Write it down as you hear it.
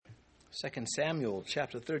2 Samuel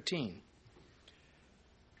chapter 13.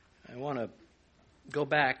 I want to go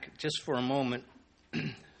back just for a moment.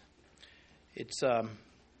 It's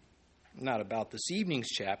not about this evening's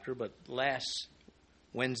chapter, but last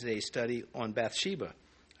Wednesday's study on Bathsheba.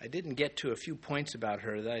 I didn't get to a few points about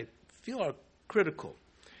her that I feel are critical,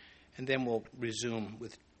 and then we'll resume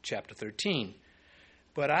with chapter 13.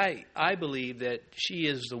 But I believe that she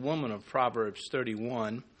is the woman of Proverbs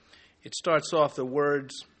 31. It starts off the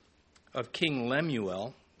words of King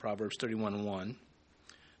Lemuel, Proverbs 31:1,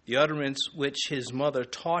 the utterance which his mother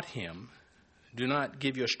taught him, do not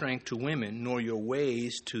give your strength to women, nor your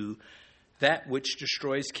ways to that which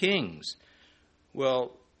destroys kings.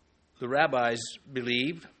 Well, the rabbis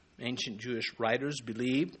believed, ancient Jewish writers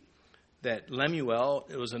believed, that Lemuel,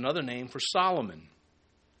 it was another name for Solomon.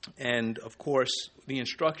 And, of course, the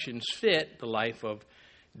instructions fit the life of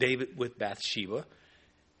David with Bathsheba.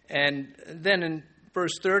 And then in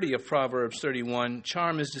verse 30 of Proverbs 31,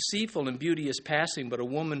 charm is deceitful and beauty is passing, but a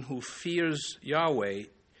woman who fears Yahweh,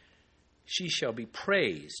 she shall be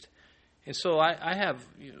praised. And so I have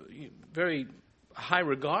very high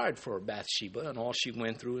regard for Bathsheba and all she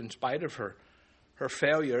went through. In spite of her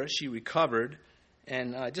failure, she recovered,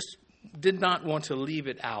 and I just did not want to leave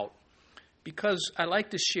it out because I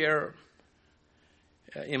like to share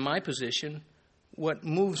in my position what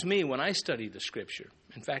moves me when I study the Scripture.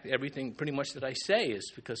 In fact, everything pretty much that I say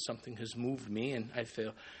is because something has moved me, and I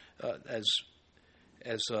feel,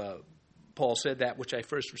 as Paul said, that which I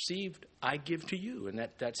first received, I give to you, and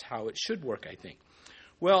that's how it should work, I think.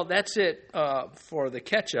 Well, that's it for the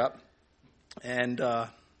catch-up, and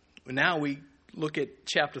now we look at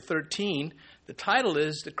chapter 13. The title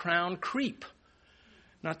is The Crown Creep.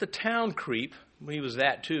 Not the town creep, he was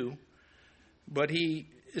that too, but he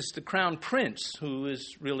is the crown prince who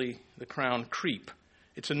is really the crown creep.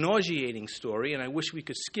 It's a nauseating story, and I wish we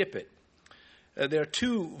could skip it. There are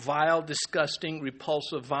two vile, disgusting,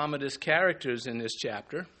 repulsive, vomitous characters in this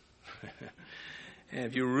chapter. And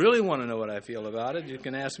if you really want to know what I feel about it, you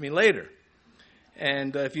can ask me later.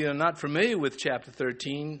 And if you're not familiar with chapter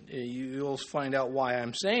 13, you'll find out why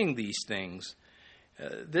I'm saying these things.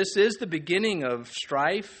 This is the beginning of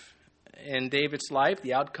strife in David's life,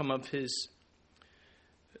 the outcome of his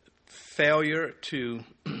failure to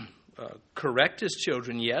correct his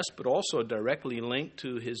children, yes, but also directly linked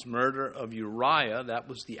to his murder of Uriah. That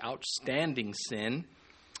was the outstanding sin.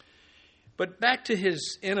 But back to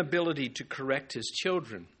his inability to correct his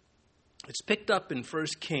children. It's picked up in 1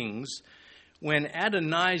 Kings when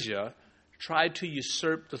Adonijah tried to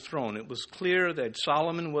usurp the throne. It was clear that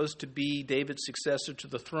Solomon was to be David's successor to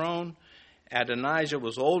the throne. Adonijah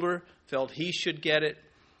was older, felt he should get it.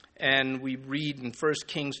 And we read in 1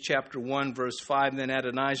 Kings chapter 1, verse 5, then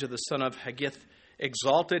Adonijah, the son of Haggith,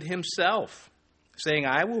 exalted himself, saying,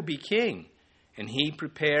 I will be king. And he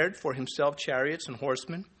prepared for himself chariots and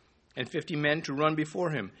horsemen and 50 men to run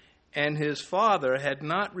before him. And his father had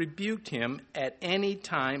not rebuked him at any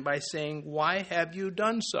time by saying, why have you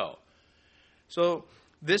done so? So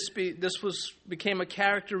this became a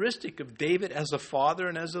characteristic of David as a father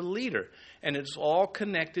and as a leader. And it's all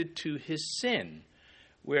connected to his sin,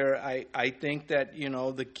 where I think that,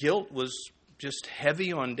 the guilt was just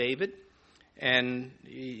heavy on David, and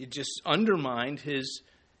it just undermined his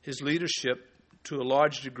leadership to a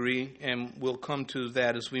large degree, and we'll come to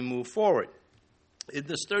that as we move forward. In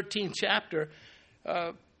this 13th chapter,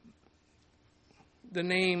 the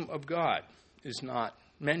name of God is not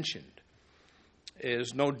mentioned.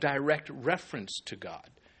 There's no direct reference to God.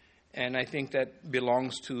 And I think that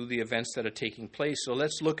belongs to the events that are taking place. So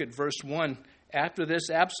let's look at verse 1. After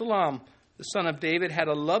this, Absalom, the son of David, had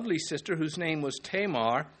a lovely sister whose name was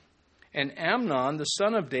Tamar, and Amnon, the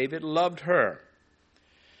son of David, loved her.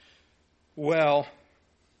 Well,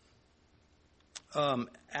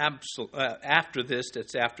 after this,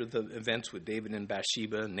 that's after the events with David and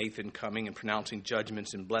Bathsheba, Nathan coming and pronouncing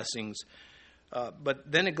judgments and blessings. But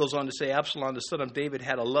then it goes on to say, Absalom, the son of David,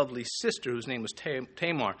 had a lovely sister whose name was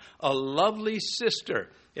Tamar. A lovely sister.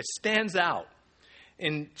 It stands out.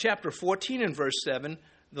 In chapter 14 and verse 7,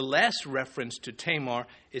 the last reference to Tamar,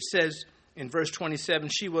 it says in verse 27,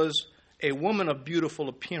 she was a woman of beautiful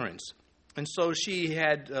appearance. And so she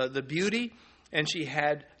had the beauty and she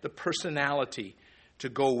had the personality to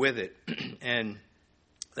go with it. And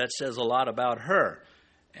that says a lot about her.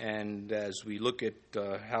 And as we look at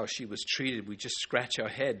how she was treated, we just scratch our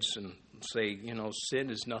heads and say, sin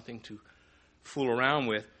is nothing to fool around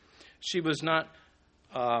with. She was not...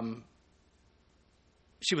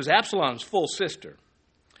 She was Absalom's full sister.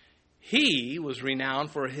 He was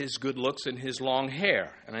renowned for his good looks and his long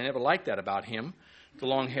hair. And I never liked that about him, the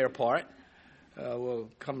long hair part. We'll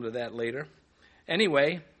come to that later.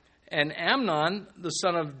 Anyway, and Amnon, the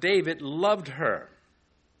son of David, loved her.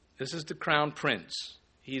 This is the crown prince.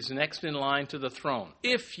 He's next in line to the throne.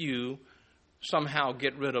 If you somehow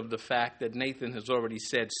get rid of the fact that Nathan has already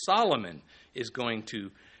said Solomon is going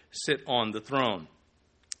to sit on the throne.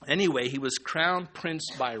 Anyway, he was crown prince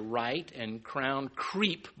by right and crown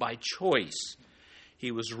creep by choice.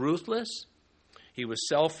 He was ruthless. He was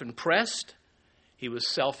self-impressed. He was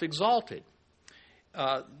self-exalted.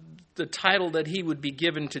 The title that he would be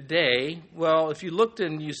given today, well, if you looked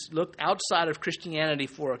outside of Christianity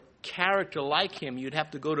for a character like him, you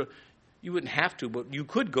wouldn't have to, but you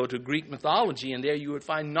could go to Greek mythology, and there you would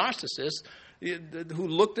find Narcissus, who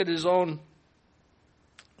looked at his own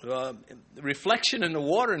reflection in the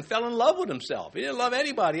water and fell in love with himself. He didn't love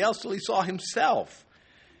anybody else till he saw himself.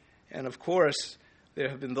 And of course, there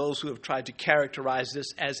have been those who have tried to characterize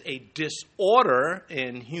this as a disorder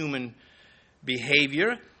in human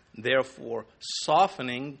behavior, therefore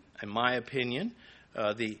softening, in my opinion,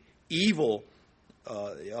 the evil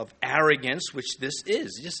of arrogance, which this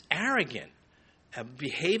is, just arrogant,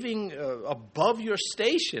 behaving above your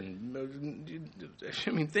station. I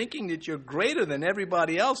mean, thinking that you're greater than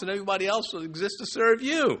everybody else and everybody else exists to serve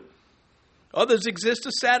you. Others exist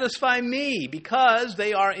to satisfy me because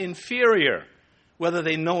they are inferior. Whether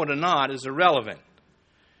they know it or not is irrelevant.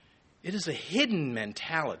 It is a hidden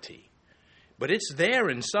mentality, but it's there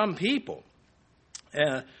in some people.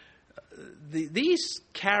 These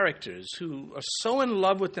characters who are so in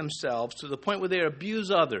love with themselves to the point where they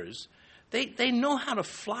abuse others, they know how to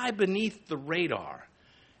fly beneath the radar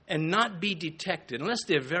and not be detected. Unless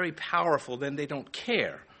they're very powerful, then they don't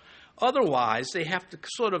care. Otherwise, they have to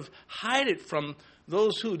sort of hide it from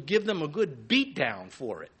those who would give them a good beatdown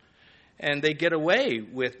for it. And they get away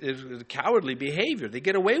with cowardly behavior. They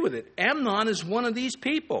get away with it. Amnon is one of these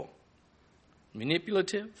people.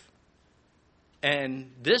 Manipulative.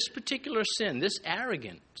 And this particular sin, this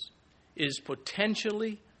arrogance, is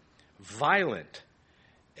potentially violent.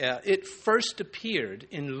 It first appeared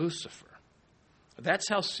in Lucifer. That's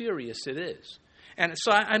how serious it is. And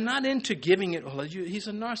so I'm not into giving it, well, he's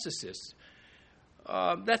a narcissist.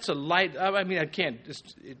 That's a light, I mean, I can't,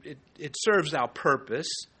 it serves our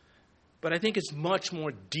purpose. But I think it's much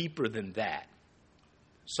more deeper than that.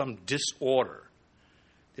 Some disorder.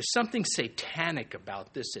 There's something satanic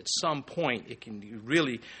about this at some point. It can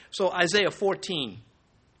really... So Isaiah 14,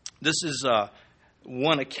 this is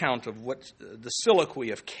one account of what the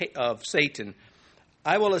soliloquy of Satan.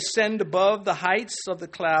 I will ascend above the heights of the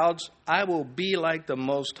clouds. I will be like the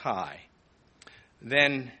Most High.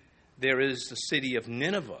 Then there is the city of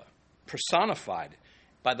Nineveh, personified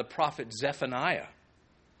by the prophet Zephaniah.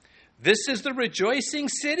 This is the rejoicing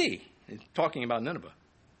city, talking about Nineveh,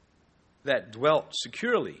 that dwelt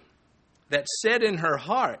securely, that said in her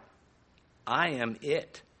heart, I am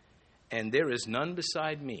it, and there is none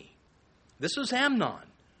beside me. This was Amnon.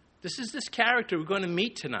 This is this character we're going to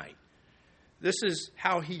meet tonight. This is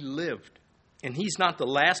how he lived, and he's not the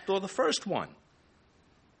last or the first one.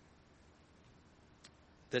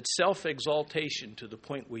 That self-exaltation to the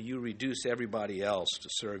point where you reduce everybody else to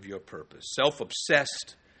serve your purpose.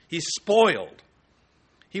 Self-obsessed. He's spoiled.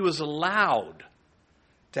 He was allowed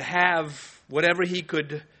to have whatever he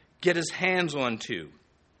could get his hands onto.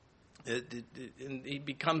 He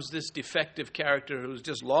becomes this defective character who's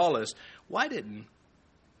just lawless. Why didn't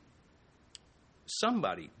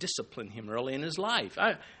somebody discipline him early in his life?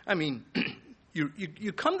 I mean,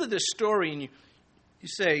 you come to this story and you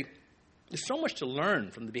say, there's so much to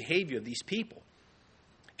learn from the behavior of these people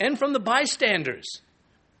and from the bystanders.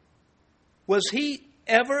 Was he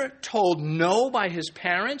ever told no by his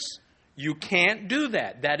parents? You can't do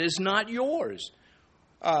that. That is not yours.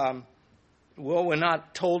 Well, we're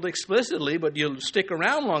not told explicitly, but you stick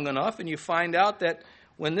around long enough and you find out that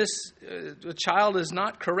when this child is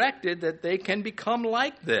not corrected, that they can become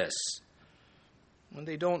like this. When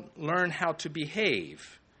they don't learn how to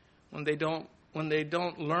behave, when they don't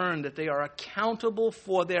learn that they are accountable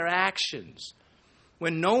for their actions,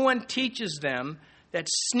 when no one teaches them that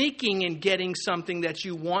sneaking and getting something that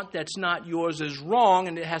you want that's not yours is wrong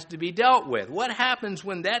and it has to be dealt with. What happens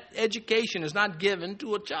when that education is not given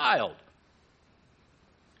to a child?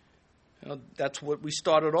 That's what we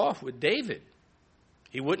started off with David.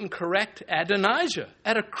 He wouldn't correct Adonijah.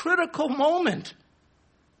 At a critical moment,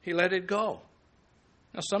 he let it go.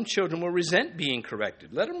 Now, some children will resent being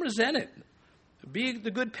corrected. Let them resent it. Be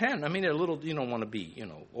the good parent. I mean, they're little, you don't want to be,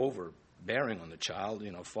 overbearing on the child.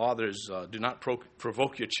 Fathers, do not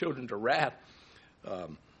provoke your children to wrath.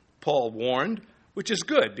 Paul warned, which is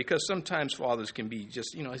good because sometimes fathers can be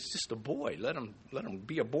just, it's just a boy. Let him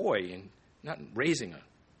be a boy and not raising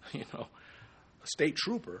a state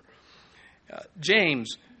trooper.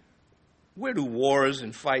 James, where do wars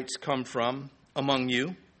and fights come from among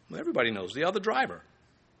you? Well, everybody knows, the other driver.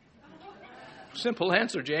 Simple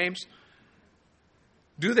answer, James.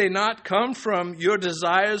 Do they not come from your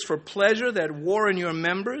desires for pleasure that war in your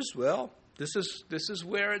members? Well, this is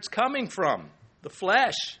where it's coming from. The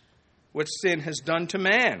flesh, what sin has done to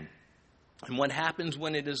man. And what happens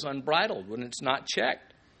when it is unbridled, when it's not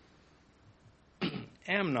checked.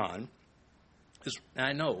 Amnon,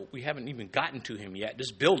 I know we haven't even gotten to him yet.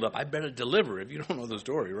 This build-up, I better deliver if you don't know the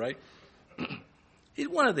story, right? He's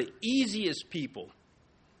one of the easiest people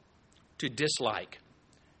to dislike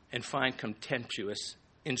and find contemptuous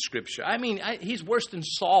in Scripture. I mean, he's worse than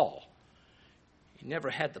Saul. He never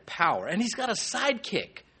had the power. And he's got a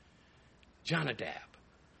sidekick, Jonadab.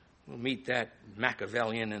 We'll meet that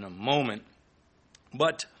Machiavellian in a moment.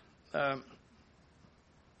 But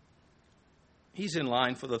he's in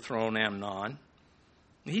line for the throne, Amnon.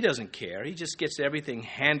 He doesn't care. He just gets everything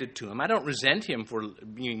handed to him. I don't resent him for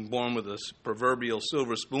being born with a proverbial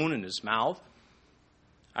silver spoon in his mouth.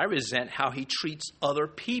 I resent how he treats other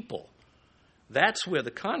people. That's where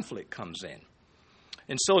the conflict comes in.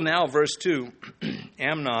 And so now, verse 2,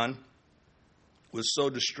 Amnon was so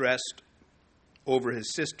distressed over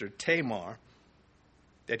his sister Tamar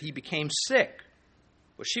that he became sick.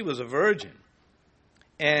 Well, she was a virgin.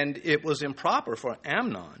 And it was improper for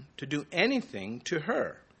Amnon to do anything to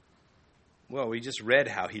her. Well, we just read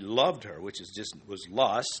how he loved her, which was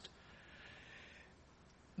lust.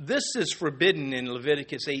 This is forbidden in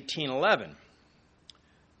Leviticus 18:11.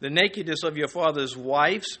 The nakedness of your father's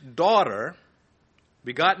wife's daughter,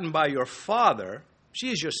 begotten by your father,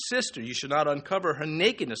 she is your sister. You should not uncover her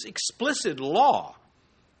nakedness. Explicit law.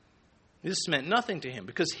 This meant nothing to him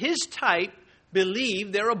because his type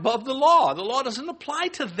believe they're above the law. The law doesn't apply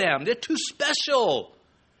to them. They're too special.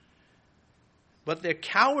 But they're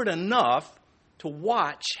coward enough to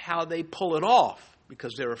watch how they pull it off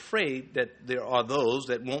because they're afraid that there are those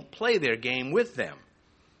that won't play their game with them.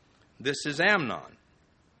 This is Amnon.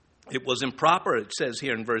 It was improper, it says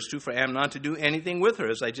here in verse 2, for Amnon to do anything with her,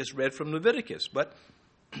 as I just read from Leviticus. But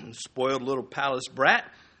spoiled little palace brat,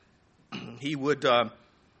 he would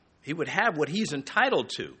have what he's entitled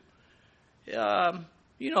to.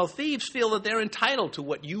 Thieves feel that they're entitled to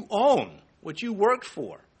what you own, what you worked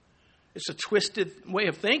for. It's a twisted way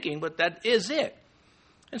of thinking, but that is it.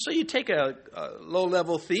 And so you take a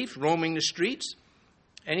low-level thief roaming the streets,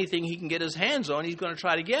 anything he can get his hands on, he's going to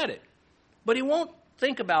try to get it. But he won't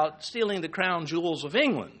think about stealing the crown jewels of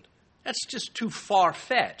England. That's just too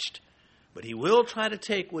far-fetched. But he will try to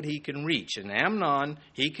take what he can reach. And Amnon,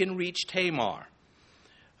 he can reach Tamar.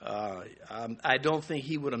 I don't think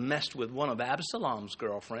he would have messed with one of Absalom's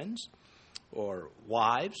girlfriends or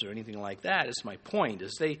wives or anything like that. It's my point,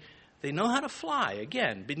 is they know how to fly,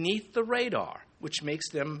 again, beneath the radar, which makes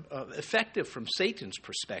them effective from Satan's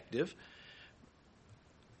perspective.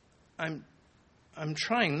 I'm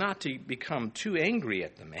trying not to become too angry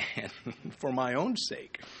at the man for my own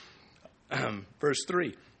sake. Verse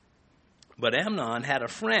 3, but Amnon had a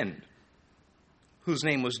friend whose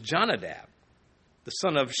name was Jonadab, the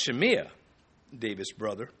son of Shemiah, David's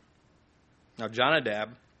brother. Now,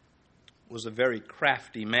 Jonadab was a very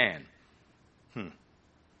crafty man.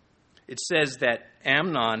 It says that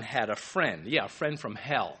Amnon had a friend. Yeah, a friend from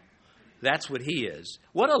hell. That's what he is.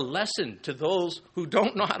 What a lesson to those who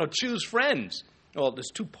don't know how to choose friends. Well,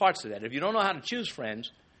 there's two parts to that. If you don't know how to choose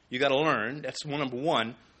friends, you got to learn. That's number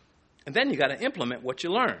one. And then you got to implement what you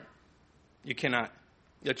learn. You cannot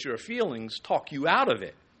let your feelings talk you out of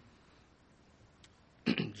it.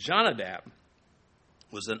 Jonadab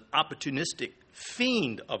was an opportunistic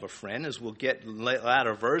fiend of a friend, as we'll get in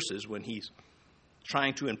latter verses when he's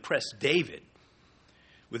trying to impress David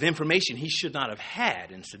with information he should not have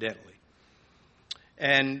had, incidentally.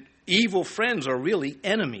 And evil friends are really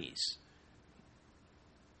enemies.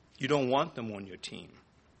 You don't want them on your team.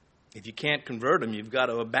 If you can't convert them, you've got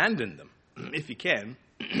to abandon them, if you can.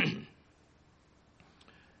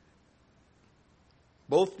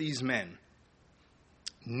 Both these men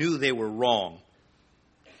knew they were wrong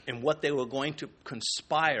and what they were going to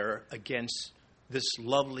conspire against this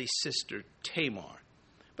lovely sister Tamar.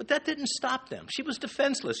 But that didn't stop them. She was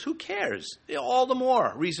defenseless. Who cares? All the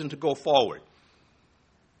more reason to go forward.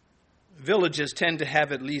 Villages tend to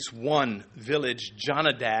have at least one village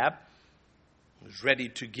Jonadab who's ready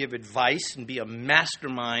to give advice and be a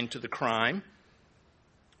mastermind to the crime.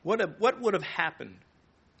 What would have happened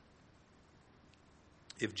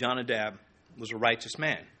if Jonadab was a righteous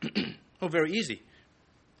man? Oh, very easy.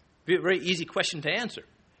 Very easy question to answer.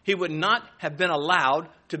 He would not have been allowed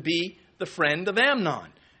to be the friend of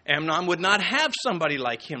Amnon. Amnon would not have somebody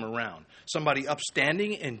like him around. Somebody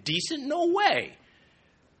upstanding and decent? No way.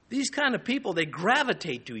 These kind of people, they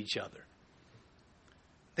gravitate to each other.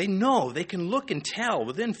 They know, they can look and tell.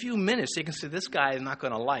 Within a few minutes, they can say, this guy is not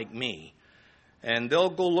going to like me. And they'll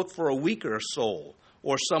go look for a weaker soul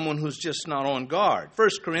or someone who's just not on guard. 1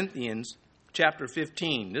 Corinthians chapter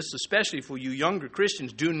 15. This is especially for you younger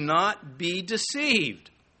Christians. Do not be deceived,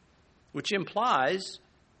 which implies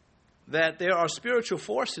that there are spiritual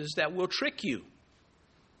forces that will trick you.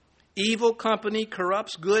 Evil company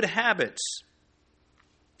corrupts good habits.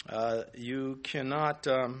 You cannot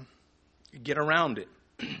get around it.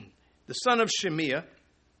 The son of Shemiah,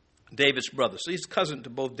 David's brother. So he's cousin to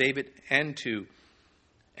both David and to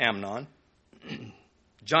Amnon.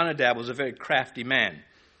 Jonadab was a very crafty man.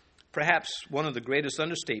 Perhaps one of the greatest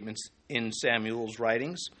understatements in Samuel's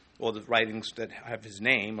writings, or the writings that have his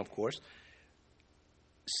name, of course.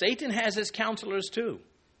 Satan has his counselors too.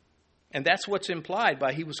 And that's what's implied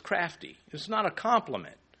by he was crafty. It's not a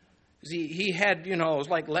compliment. He had, it was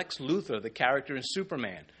like Lex Luthor, the character in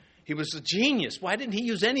Superman. He was a genius. Why didn't he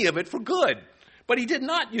use any of it for good? But he did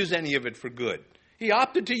not use any of it for good. He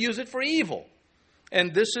opted to use it for evil.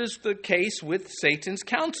 And this is the case with Satan's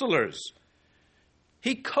counselors.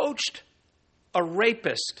 He coached a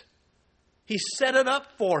rapist. He set it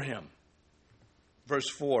up for him. Verse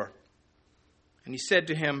 4. And he said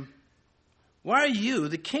to him, why are you,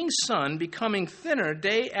 the king's son, becoming thinner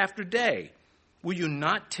day after day? Will you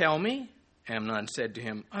not tell me? Amnon said to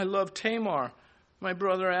him, I love Tamar, my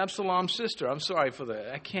brother Absalom's sister. I'm sorry for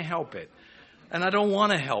that. I can't help it. And I don't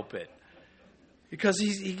want to help it. Because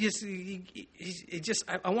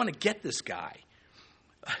I want to get this guy.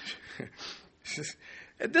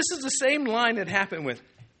 This is the same line that happened with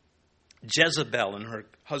Jezebel and her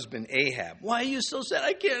husband Ahab. Why are you so sad?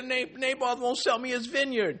 I can't. Naboth won't sell me his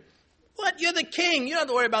vineyard. What? You're the king. You don't have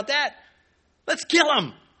to worry about that. Let's kill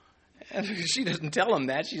him. And she doesn't tell him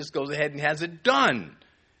that. She just goes ahead and has it done.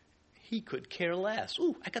 He could care less.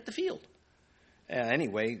 Ooh, I got the field.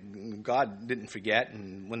 Anyway, God didn't forget.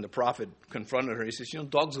 And when the prophet confronted her, he says,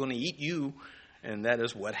 dog's going to eat you. And that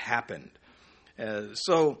is what happened.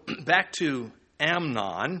 So back to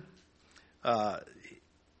Amnon.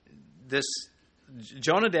 This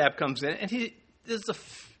Jonadab comes in, and he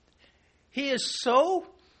is so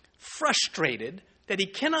frustrated that he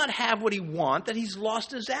cannot have what he wants, that he's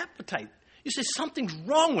lost his appetite. You say, something's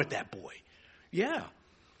wrong with that boy. Yeah.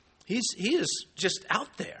 He is just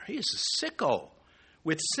out there. He is a sicko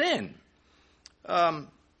with sin.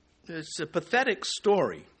 It's a pathetic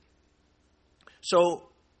story. So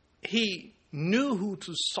he knew who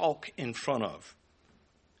to sulk in front of.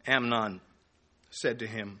 Amnon said to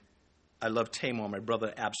him, I love Tamar, my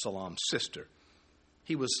brother Absalom's sister.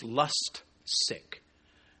 He was lust sick,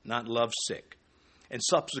 not love sick. And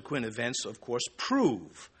subsequent events, of course,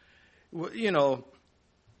 prove. If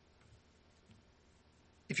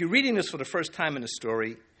you're reading this for the first time in the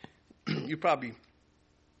story, you probably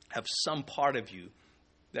have some part of you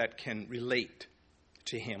that can relate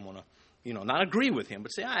to him on a, not agree with him, but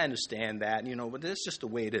say, I understand that, but that's just the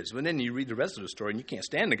way it is. But then you read the rest of the story and you can't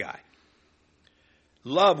stand the guy.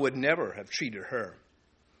 Love would never have treated her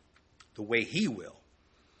the way he will.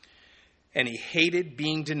 And he hated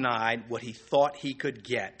being denied what he thought he could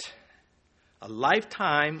get. A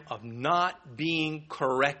lifetime of not being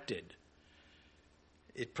corrected.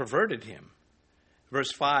 It perverted him.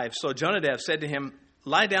 Verse 5, so Jonadab said to him,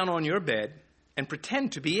 lie down on your bed and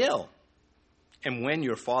pretend to be ill. And when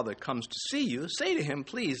your father comes to see you, say to him,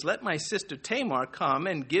 please let my sister Tamar come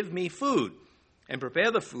and give me food and prepare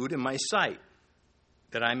the food in my sight,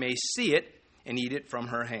 that I may see it and eat it from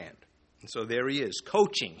her hand. And so there he is,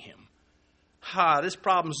 coaching him. This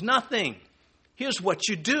problem's nothing. Here's what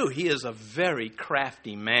you do. He is a very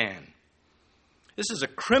crafty man. This is a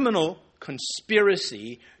criminal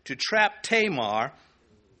conspiracy to trap Tamar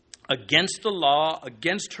against the law,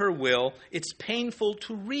 against her will. It's painful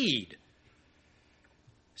to read.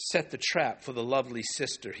 Set the trap for the lovely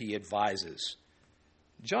sister, he advises.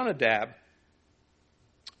 Jonadab,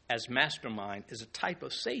 as mastermind, is a type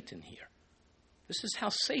of Satan here. This is how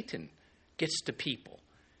Satan gets to people,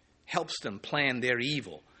 helps them plan their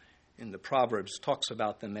evil. In the Proverbs, talks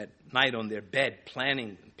about them at night on their bed,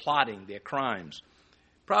 planning and plotting their crimes.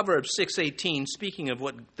 Proverbs 6:18, speaking of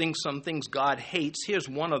some things God hates, here's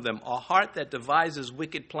one of them: a heart that devises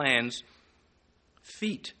wicked plans,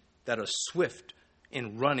 feet that are swift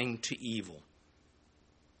in running to evil.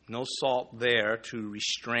 No salt there to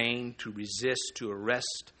restrain, to resist, to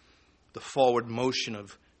arrest the forward motion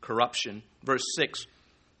of corruption. Verse 6,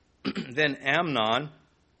 then Amnon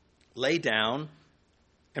lay down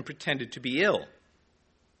and pretended to be ill.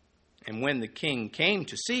 And when the king came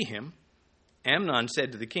to see him, Amnon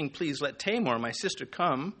said to the king, "Please let Tamar, my sister,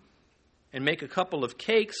 come and make a couple of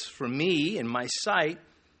cakes for me in my sight,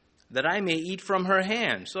 that I may eat from her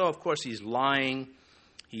hand." So, of course, he's lying.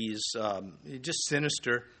 He's just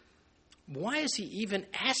sinister. Why is he even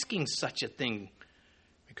asking such a thing?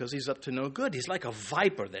 Because he's up to no good. He's like a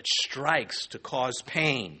viper that strikes to cause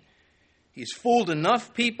pain. He's fooled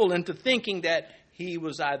enough people into thinking that he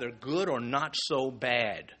was either good or not so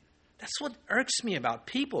bad. That's what irks me about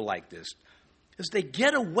people like this, is they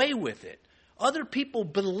get away with it. Other people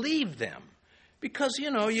believe them because,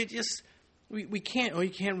 we can't, you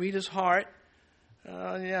can't read his heart.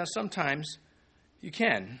 Yeah, sometimes you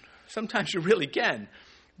can. Sometimes you really can.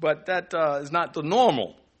 But that is not the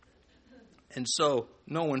normal. And so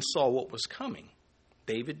no one saw what was coming.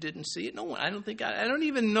 David didn't see it. No one. I don't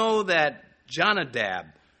even know that Jonadab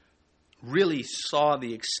really saw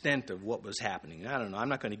the extent of what was happening. I don't know. I'm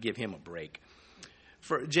not going to give him a break.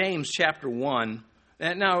 For James chapter 1.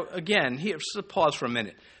 Now, again, here, just pause for a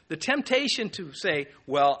minute. The temptation to say,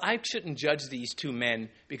 well, I shouldn't judge these two men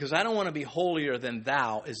because I don't want to be holier than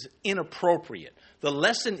thou is inappropriate. The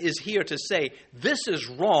lesson is here to say, this is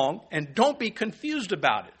wrong, and don't be confused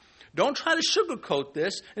about it. Don't try to sugarcoat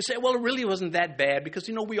this and say, well, it really wasn't that bad because,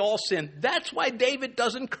 we all sin. That's why David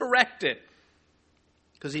doesn't correct it.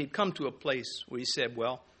 Because he had come to a place where he said,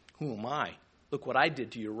 well, who am I? Look what I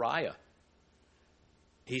did to Uriah.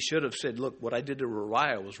 He should have said, look, what I did to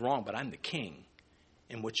Uriah was wrong, but I'm the king.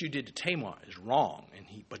 And what you did to Tamar is wrong.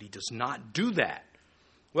 But he does not do that.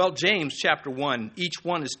 Well, James chapter 1, each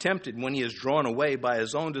one is tempted when he is drawn away by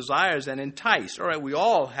his own desires and enticed. All right, we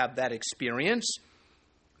all have that experience.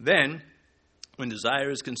 Then, when desire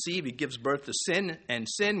is conceived, it gives birth to sin, and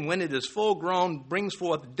sin, when it is full grown, brings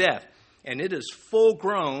forth death. And it is full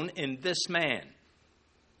grown in this man.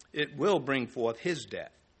 It will bring forth his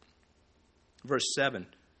death. Verse 7,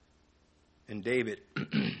 and David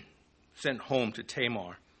sent home to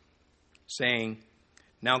Tamar, saying,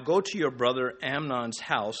 "Now go to your brother Amnon's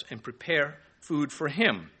house and prepare food for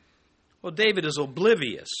him." Well, David is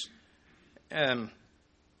oblivious, and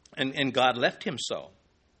God left him so.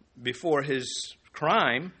 Before his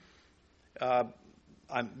crime,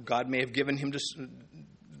 God may have given him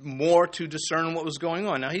more to discern what was going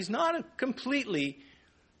on. Now, he's not completely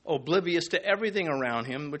oblivious to everything around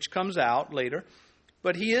him, which comes out later,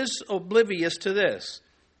 but he is oblivious to this.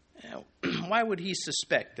 Now, why would he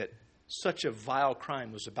suspect that such a vile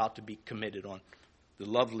crime was about to be committed on the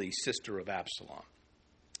lovely sister of Absalom?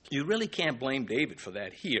 You really can't blame David for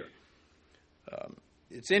that here.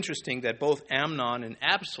 It's interesting that both Amnon and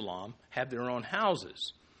Absalom have their own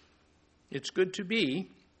houses. It's good to be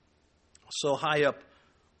so high up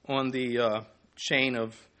on the chain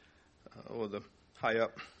of, or the high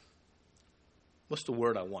up, what's the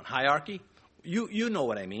word I want? Hierarchy? You know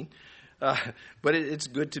what I mean. But it's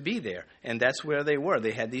good to be there. And that's where they were.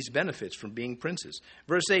 They had these benefits from being princes.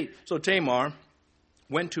 Verse 8, so Tamar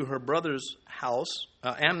went to her brother's house,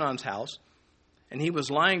 Amnon's house, and he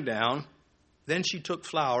was lying down. Then she took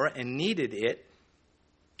flour and kneaded it,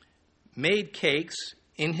 made cakes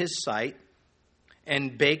in his sight,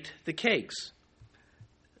 and baked the cakes.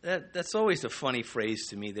 That's always a funny phrase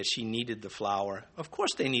to me, that she kneaded the flour. Of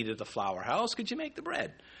course they needed the flour. How else could you make the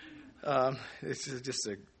bread? It's just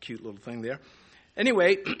a cute little thing there.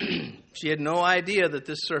 Anyway, she had no idea that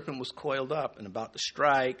this serpent was coiled up and about to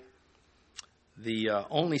strike. The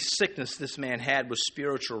only sickness this man had was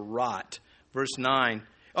spiritual rot. Verse 9.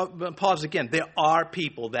 Pause again. There are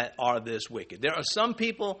people that are this wicked. There are some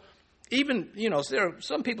people, even, there are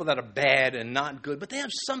some people that are bad and not good, but they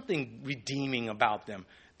have something redeeming about them.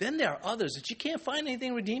 Then there are others that you can't find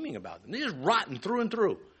anything redeeming about them. They're just rotten through and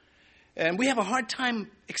through. And we have a hard time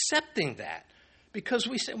accepting that because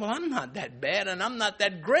we say, well, I'm not that bad and I'm not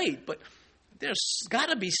that great, but there's got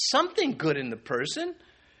to be something good in the person.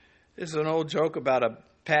 There's an old joke about a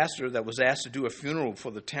pastor that was asked to do a funeral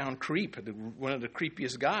for the town creep, one of the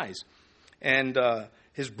creepiest guys. And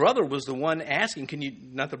his brother was the one asking,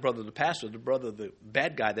 not the brother of the pastor, the brother of the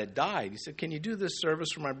bad guy that died. He said, can you do this service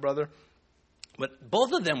for my brother? But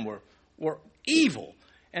both of them were evil.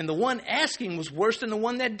 And the one asking was worse than the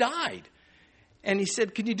one that died. And he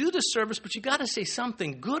said, can you do this service? But you got to say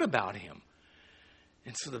something good about him.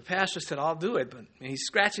 And so the pastor said, I'll do it. But he's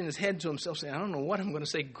scratching his head to himself saying, I don't know what I'm going to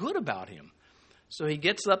say good about him. So he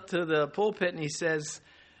gets up to the pulpit and he says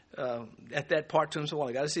at that part to himself, well,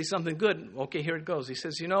 I got to say something good. Okay, here it goes. He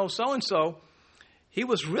says, so-and-so, he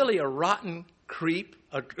was really a rotten creep,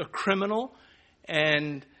 a criminal.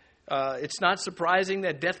 And it's not surprising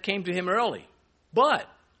that death came to him early. But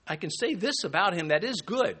I can say this about him that is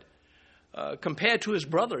good. Compared to his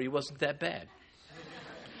brother, he wasn't that bad.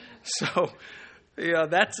 So, yeah,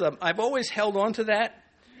 that's I've always held on to that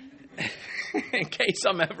in case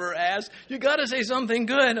I'm ever asked. You got to say something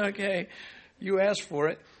good, okay? You asked for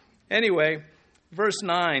it. Anyway, verse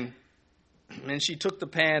 9, and she took the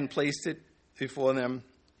pan, placed it before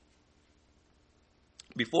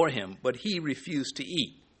him, but he refused to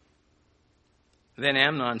eat. Then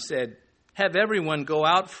Amnon said, "Have everyone go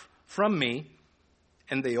out from me,"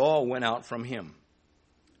 and they all went out from him.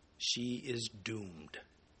 She is doomed.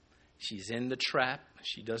 She's in the trap.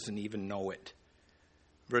 She doesn't even know it.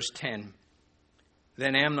 Verse 10,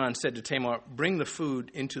 then Amnon said to Tamar, "Bring the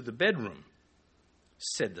food into the bedroom,"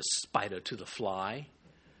 said the spider to the fly,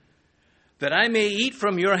 "that I may eat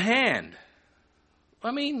from your hand." I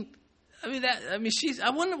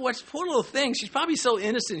wonder what's poor little thing. She's probably so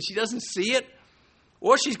innocent she doesn't see it,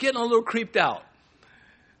 or she's getting a little creeped out.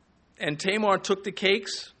 And Tamar took the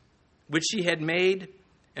cakes which she had made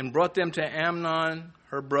and brought them to Amnon,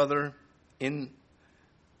 her brother, in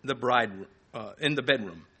the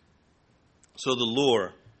bedroom. So the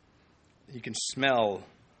lure, you can smell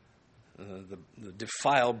the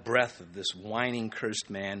defiled breath of this whining, cursed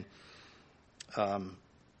man.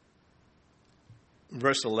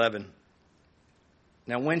 Verse 11.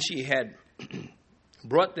 Now when she had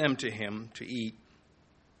brought them to him to eat,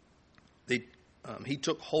 he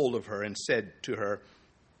took hold of her and said to her,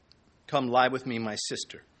 "Come lie with me, my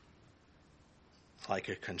sister." Like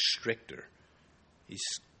a constrictor.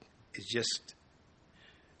 He's just...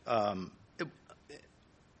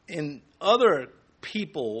 in other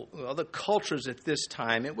people, other cultures at this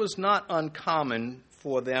time, it was not uncommon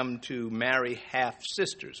for them to marry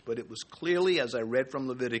half-sisters, but it was clearly, as I read from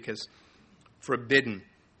Leviticus, forbidden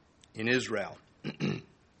in Israel.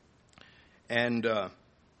 And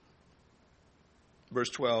verse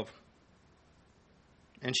 12,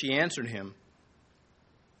 and she answered him,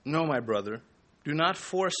 "No, my brother, do not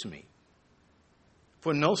force me,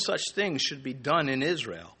 for no such thing should be done in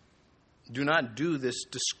Israel. Do not do this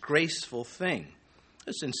disgraceful thing."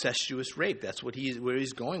 It's incestuous rape. That's where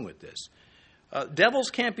he's going with this.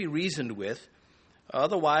 Devils can't be reasoned with.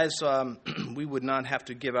 Otherwise, we would not have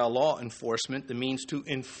to give our law enforcement the means to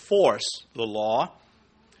enforce the law.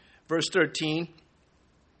 Verse 13,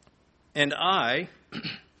 and I,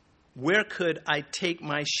 where could I take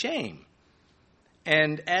my shame?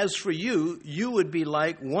 And as for you, you would be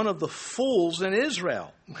like one of the fools in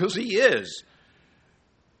Israel, because he is.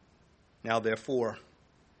 Now, therefore,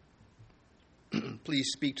 please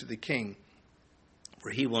speak to the king,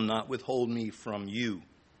 for he will not withhold me from you.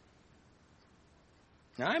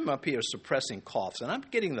 Now, I'm up here suppressing coughs, and I'm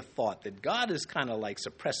getting the thought that God is kind of like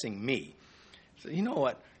suppressing me. So, you know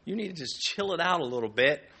what? You need to just chill it out a little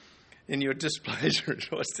bit in your displeasure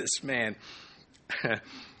towards this man.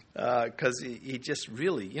 Because he just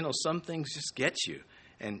really, some things just get you.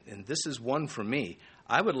 And this is one for me.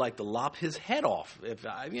 I would like to lop his head off. This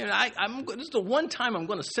is the one time I'm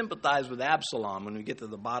going to sympathize with Absalom when we get to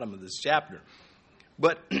the bottom of this chapter.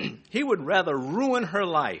 But he would rather ruin her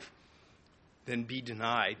life than be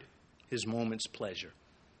denied his moment's pleasure.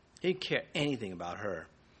 He didn't care anything about her.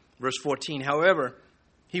 Verse 14, however,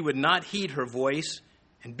 he would not heed her voice,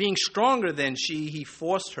 and being stronger than she, he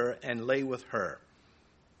forced her and lay with her.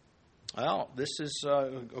 Well, this is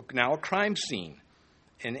now a crime scene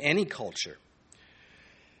in any culture.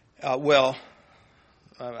 I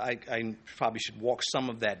probably should walk some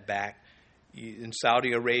of that back. In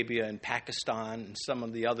Saudi Arabia and Pakistan and some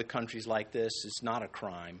of the other countries like this, it's not a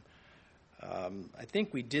crime. I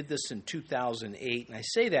think we did this in 2008, and I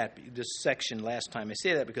say that, this section last time, I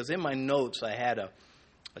say that because in my notes I had a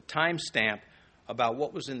timestamp about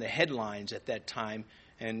what was in the headlines at that time,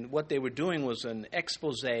 and what they were doing was an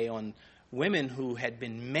expose on women who had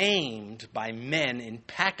been maimed by men in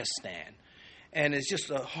Pakistan. And it's just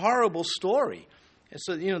a horrible story. And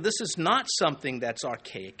so, this is not something that's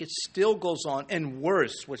archaic. It still goes on, and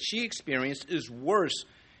worse. What she experienced is worse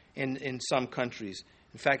in some countries.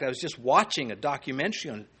 In fact, I was just watching a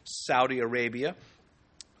documentary on Saudi Arabia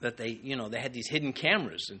that they had these hidden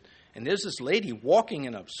cameras. And there's this lady walking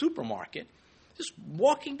in a supermarket, just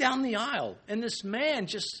walking down the aisle, and this man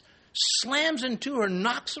just slams into her,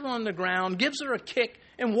 knocks her on the ground, gives her a kick,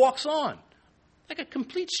 and walks on like a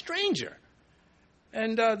complete stranger.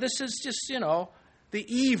 And this is just, the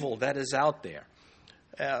evil that is out there.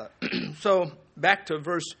 So back to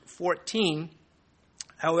verse 14.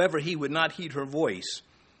 However, he would not heed her voice,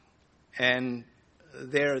 and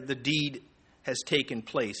there the deed has taken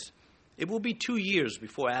place. It will be 2 years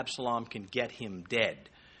before Absalom can get him dead.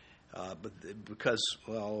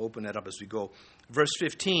 I'll open that up as we go. Verse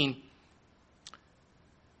 15,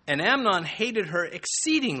 and Amnon hated her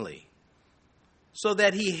exceedingly, so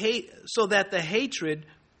that the hatred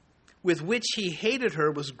with which he hated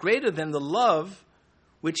her was greater than the love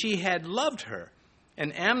which he had loved her.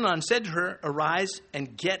 And Amnon said to her, arise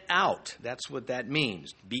and get out. That's what that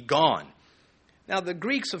means. Be gone. Now, the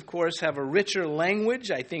Greeks, of course, have a richer language,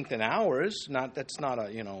 I think, than ours. That's not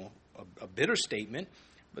a bitter statement.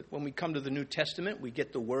 But when we come to the New Testament, we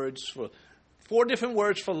get the words for 4 different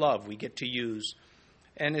words for love we get to use.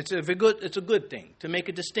 And it's a good thing to make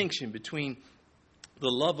a distinction between the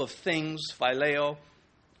love of things, phileo,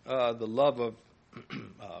 the love of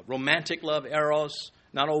romantic love, eros,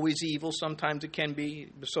 not always evil. Sometimes it can be,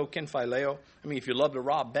 but so can phileo. I mean, if you love to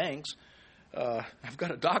rob banks, I've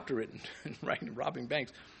got a doctorate in robbing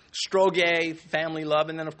banks. Storge, family love,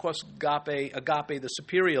 and then, of course, agape, the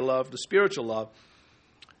superior love, the spiritual love.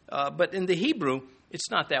 But in the Hebrew,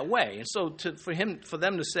 it's not that way. And so for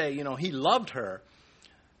them to say, he loved her,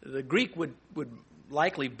 the Greek would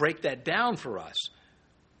likely break that down for us.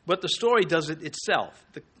 But the story does it itself.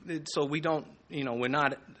 So we don't, we're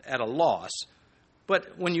not at a loss.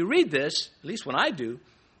 But when you read this, at least when I do,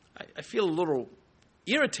 I feel a little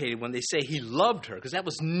irritated when they say he loved her, because that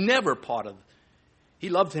was never part of, he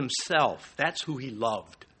loved himself. That's who he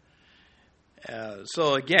loved.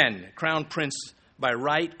 So again, crown prince by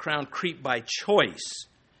right, crown creep by choice.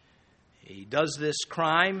 He does this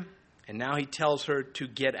crime, and now he tells her to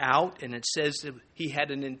get out, and it says that he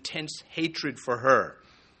had an intense hatred for her.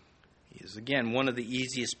 He is, again, one of the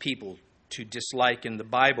easiest people to dislike in the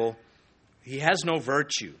Bible. He has no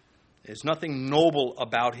virtue. There's nothing noble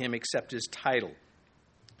about him except his title.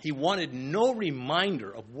 He wanted no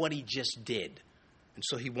reminder of what he just did, and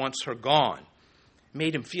so he wants her gone.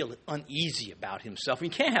 Made him feel uneasy about himself. You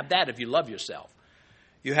can't have that if you love yourself.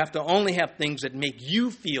 You have to only have things that make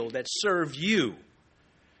you feel, that serve you.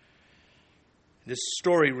 This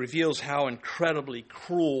story reveals how incredibly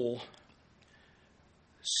cruel,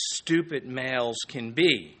 stupid males can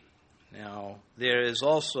be. Now, there is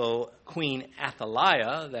also Queen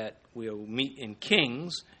Athaliah that we'll meet in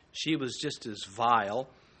Kings. She was just as vile.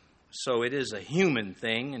 So it is a human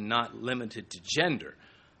thing and not limited to gender.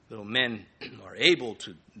 Though men are able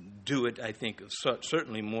to do it, I think,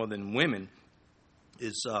 certainly more than women,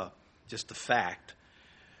 is just a fact.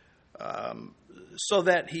 So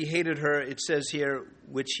that he hated her, it says here,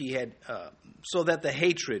 which he had, so that the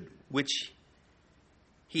hatred which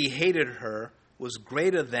he hated her was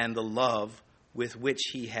greater than the love with which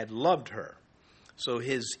he had loved her. So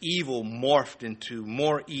his evil morphed into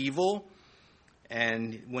more evil.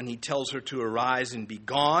 And when he tells her to arise and be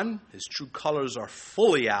gone, his true colors are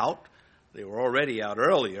fully out. They were already out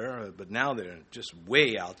earlier, but now they're just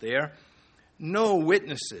way out there. No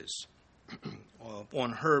witnesses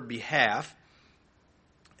on her behalf.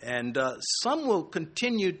 And some will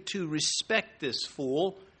continue to respect this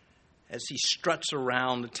fool as he struts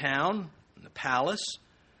around the town, in the palace.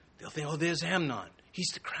 They'll think, oh, there's Amnon. He's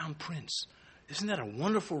the crown prince. Isn't that a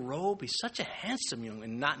wonderful robe? He's such a handsome young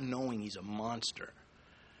man, not knowing he's a monster.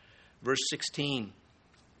 Verse 16.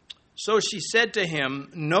 So she said to him,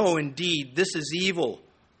 no, indeed, this is evil.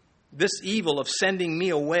 This evil of sending me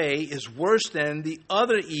away is worse than the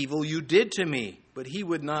other evil you did to me. But he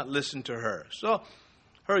would not listen to her. So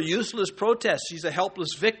her useless protest, she's a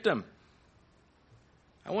helpless victim.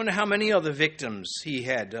 I wonder how many other victims he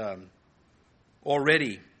had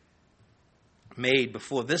already made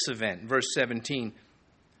before this event. Verse 17.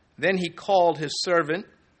 Then he called his servant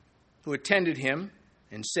who attended him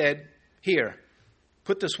and said, here,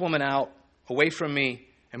 put this woman out away from me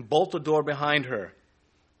and bolt the door behind her.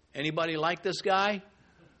 Anybody like this guy?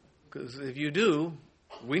 Because if you do,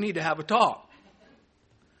 we need to have a talk.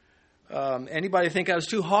 Anybody think I was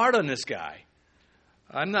too hard on this guy?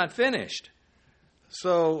 I'm not finished.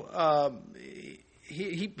 So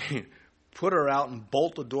he put her out and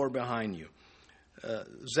bolt the door behind you.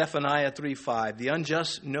 Zephaniah 3:5. The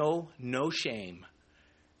unjust know no shame.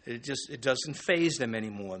 It doesn't faze them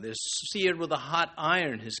anymore. They're seared with a hot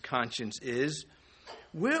iron, his conscience is.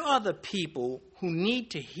 Where are the people who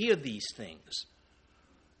need to hear these things?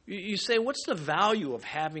 You say, what's the value of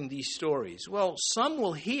having these stories? Well, some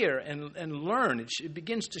will hear and learn. It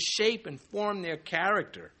begins to shape and form their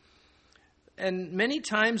character. And many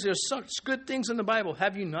times there's such good things in the Bible.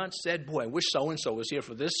 Have you not said, boy, I wish so-and-so was here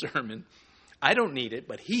for this sermon. I don't need it,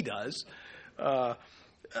 but he does.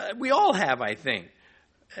 We all have, I think.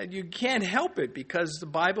 And you can't help it because the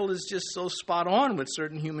Bible is just so spot on with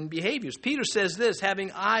certain human behaviors. Peter says this,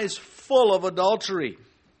 having eyes full of adultery.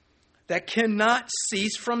 that cannot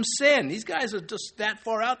cease from sin. These guys are just that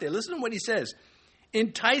far out there. Listen to what he says.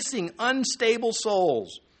 Enticing unstable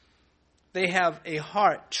souls. They have a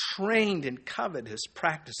heart trained in covetous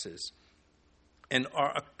practices and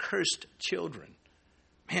are accursed children.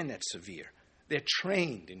 Man, that's severe. They're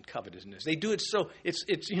trained in covetousness. They do it so, it's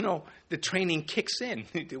the training kicks in.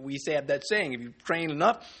 We have that saying, if you train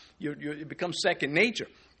enough, it becomes second nature.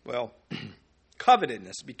 Well,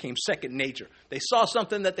 covetousness became second nature. They saw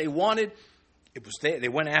something that they wanted. It was there. They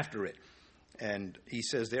went after it. And he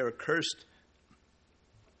says they're accursed.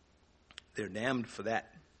 They're damned for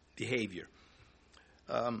that behavior.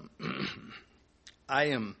 I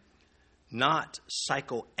am not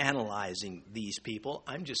psychoanalyzing these people.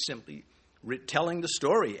 I'm just simply telling the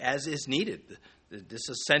story as is needed. This is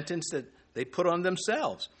a sentence that they put on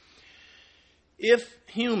themselves. If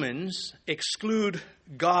humans exclude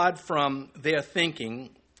God from their thinking,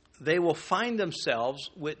 they will find themselves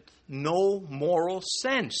with no moral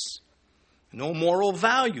sense, no moral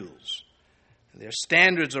values. Their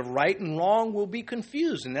standards of right and wrong will be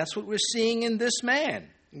confused, and that's what we're seeing in this man.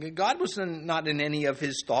 God was not in any of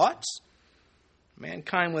his thoughts.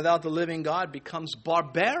 Mankind without the living God becomes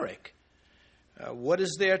barbaric. What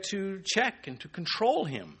is there to check and to control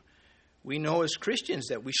him? We know as Christians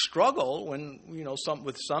that we struggle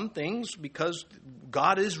with some things because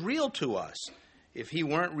God is real to us. If he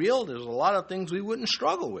weren't real, there's a lot of things we wouldn't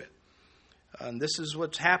struggle with. And this is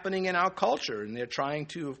what's happening in our culture, and they're trying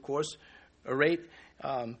to, of course, arrate.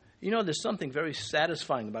 There's something very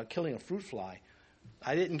satisfying about killing a fruit fly.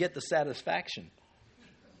 I didn't get the satisfaction.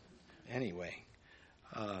 Anyway,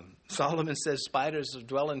 Solomon says spiders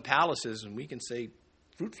dwell in palaces, and we can say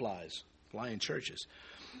fruit flies fly in churches.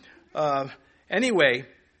 Anyway,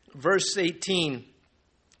 verse 18,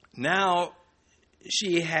 now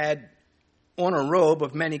she had on a robe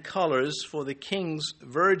of many colors, for the king's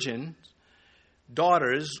virgin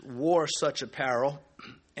daughters wore such apparel,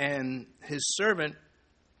 and his servant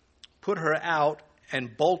put her out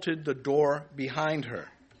and bolted the door behind her.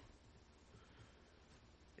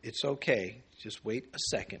 It's okay. Just wait a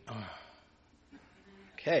second.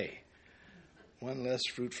 Okay. One less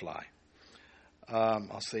fruit fly.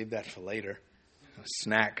 I'll save that for later. A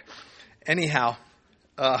snack. Anyhow,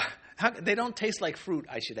 they don't taste like fruit,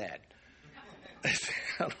 I should add. I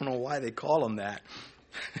don't know why they call them that.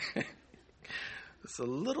 It's a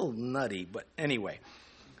little nutty, but anyway.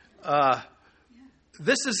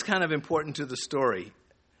 This is kind of important to the story.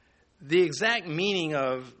 The exact meaning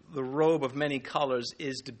of the robe of many colors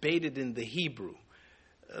is debated in the Hebrew.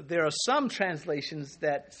 There are some translations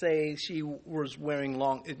that say she was wearing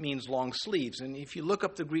it means long sleeves. And if you look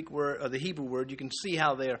up the Greek word, or the Hebrew word, you can see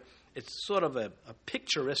how it's sort of a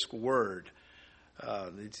picturesque word.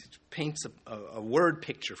 It paints a word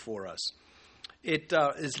picture for us. It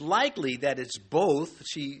is likely that it's both.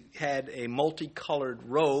 She had a multicolored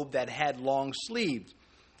robe that had long sleeves.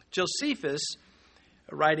 Josephus,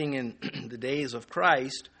 writing in the days of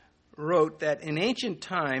Christ, wrote that in ancient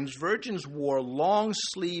times, virgins wore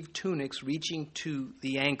long-sleeved tunics reaching to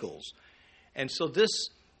the ankles. And so this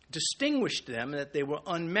distinguished them that they were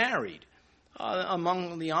unmarried.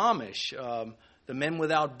 Among the Amish, the men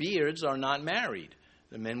without beards are not married.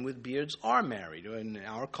 The men with beards are married. In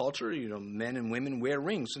our culture, men and women wear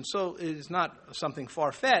rings. And so it is not something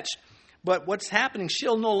far-fetched. But what's happening,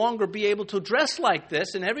 she'll no longer be able to dress like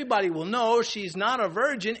this, and everybody will know she's not a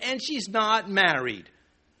virgin and she's not married.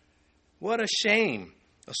 What a shame,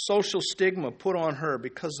 a social stigma put on her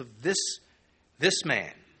because of this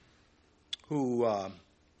man who,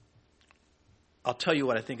 I'll tell you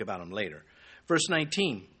what I think about him later. Verse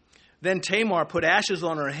 19, then Tamar put ashes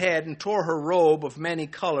on her head and tore her robe of many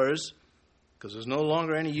colors, because there's no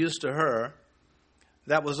longer any use to her,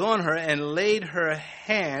 that was on her, and laid her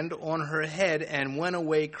hand on her head and went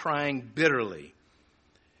away crying bitterly.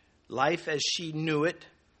 Life as she knew it,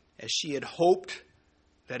 as she had hoped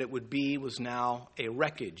that it would be, was now a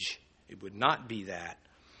wreckage. It would not be that.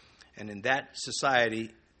 And in that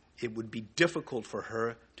society, it would be difficult for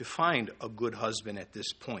her to find a good husband at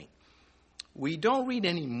this point. We don't read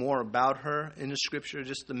any more about her in the scripture,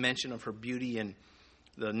 just the mention of her beauty in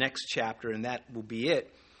the next chapter, and that will be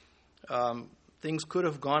it. Things could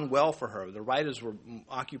have gone well for her. The writers were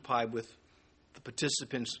occupied with the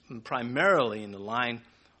participants primarily in the line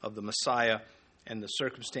of the Messiah and the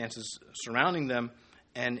circumstances surrounding them,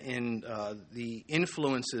 and in the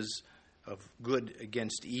influences of good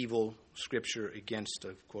against evil, Scripture against,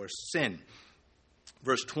 of course, sin.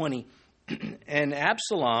 Verse 20, and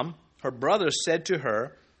Absalom, her brother, said to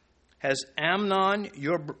her, has Amnon,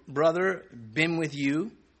 your brother, been with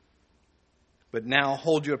you? But now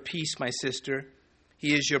hold your peace, my sister.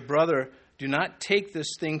 He is your brother. Do not take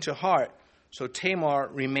this thing to heart." So Tamar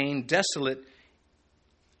remained desolate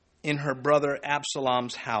in her brother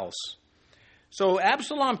Absalom's house. So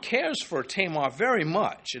Absalom cares for Tamar very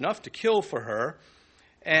much, enough to kill for her.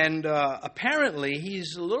 And apparently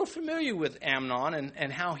he's a little familiar with Amnon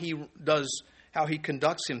and how he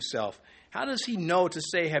conducts himself. How does he know to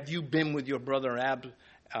say, "Have you been with your brother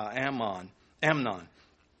Amnon"?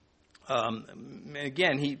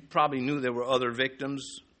 Again, he probably knew there were other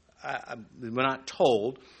victims. We're not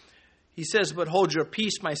told. He says, "But hold your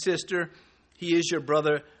peace, my sister. He is your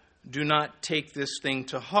brother. Do not take this thing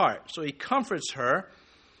to heart." So he comforts her.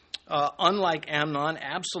 Unlike Amnon,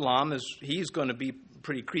 Absalom he's going to be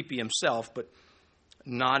pretty creepy himself, but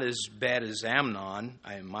not as bad as Amnon,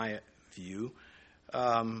 in my view.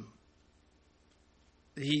 I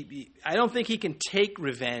don't think he can take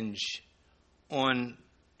revenge on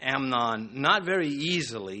Amnon, not very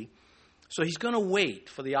easily. So he's going to wait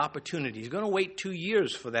for the opportunity. He's going to wait 2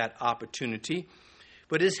 years for that opportunity.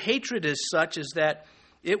 But his hatred is such as that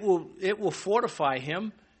it will fortify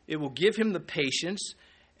him. It will give him the patience.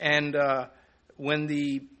 And when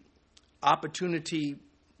the opportunity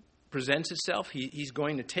presents itself, he's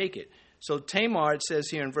going to take it. So Tamar, it says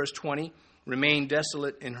here in verse 20, remained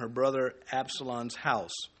desolate in her brother Absalom's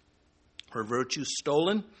house. Her virtue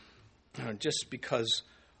stolen just because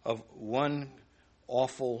of one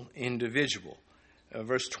awful individual.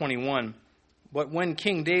 Verse 21, "But when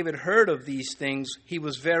King David heard of these things, he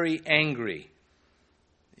was very angry."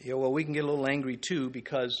 Well, we can get a little angry too,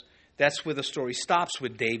 because that's where the story stops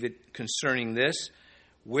with David concerning this.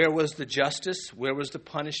 Where was the justice? Where was the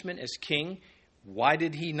punishment as king? Why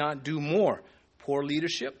did he not do more? Poor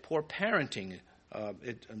leadership, poor parenting.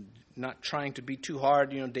 Not trying to be too hard.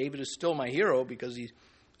 David is still my hero because he's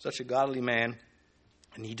such a godly man.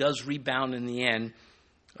 And he does rebound in the end.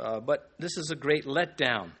 But this is a great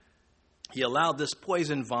letdown. He allowed this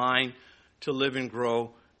poison vine to live and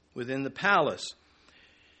grow within the palace.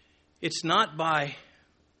 It's not by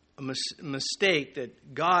a mistake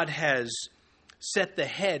that God has set the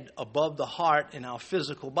head above the heart in our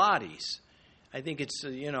physical bodies. I think it's,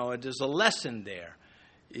 there's a lesson there.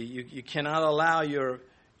 You cannot allow your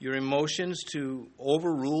emotions to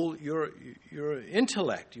overrule your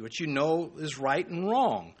intellect, what you know is right and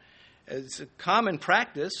wrong. It's a common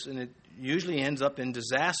practice, and it usually ends up in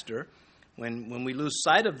disaster when we lose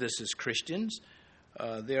sight of this as Christians.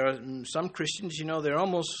 There are some Christians, they're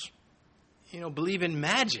almost, believe in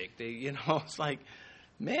magic. It's like,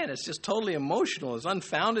 man, it's just totally emotional. It's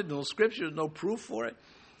unfounded, no scripture, no proof for it.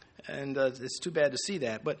 And it's too bad to see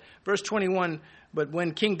that. But verse 21, but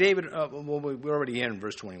when King David, we're already in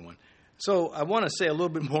verse 21. So I want to say a little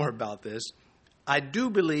bit more about this. I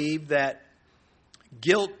do believe that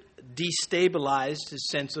guilt destabilized his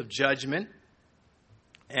sense of judgment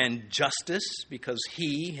and justice because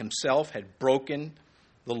he himself had broken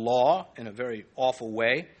the law in a very awful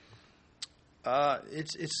way.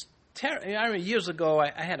 It's terrible. I remember years ago,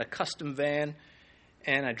 I had a custom van,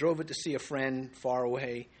 and I drove it to see a friend far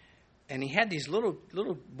away, and he had these little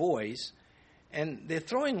boys, and they're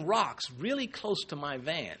throwing rocks really close to my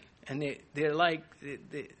van, and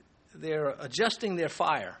they're adjusting their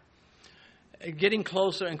fire, getting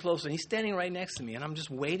closer and closer. And he's standing right next to me, and I'm just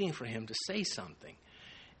waiting for him to say something,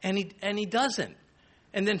 and he doesn't.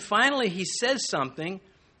 And then finally he says something,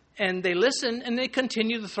 and they listen, and they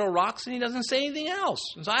continue to throw rocks, and he doesn't say anything else.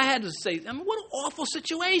 And so I had to say, what an awful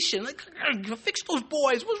situation. Fix those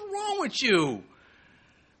boys. What's wrong with you?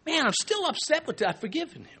 Man, I'm still upset with that. I've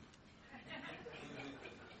forgiven him.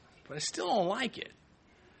 But I still don't like it.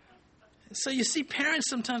 So you see parents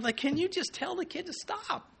sometimes can you just tell the kid to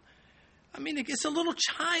stop? I mean, it's a little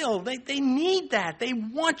child. They need that. They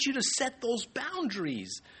want you to set those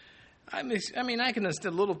boundaries. I mean, I can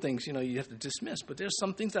understand little things, you have to dismiss, but there's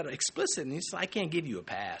some things that are explicit, and I can't give you a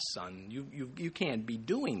pass, son. You can't be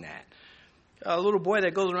doing that. A little boy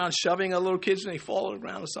that goes around shoving other little kids and they fall on the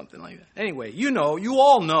ground or something like that. Anyway, you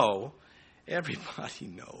all know. Everybody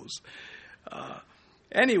knows.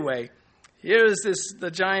 Anyway, here is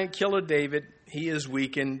the giant killer David. He is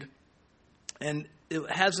weakened, and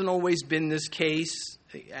it hasn't always been this case.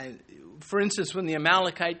 For instance, when the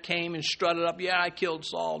Amalekite came and strutted up, I killed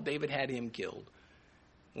Saul, David had him killed.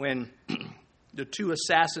 When the two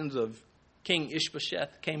assassins of King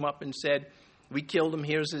Ishbosheth came up and said, we killed him,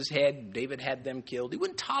 here's his head, David had them killed. He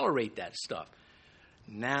wouldn't tolerate that stuff.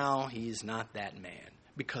 Now he's not that man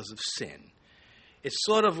because of sin. It's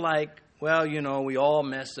sort of like, we all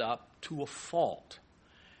mess up to a fault.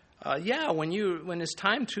 When it's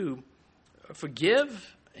time to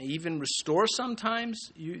forgive, even restore sometimes,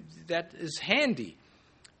 that is handy.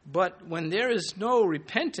 But when there is no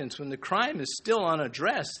repentance, when the crime is still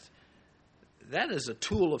unaddressed, that is a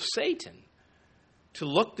tool of Satan to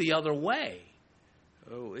look the other way.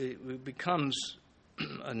 It becomes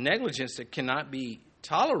a negligence that cannot be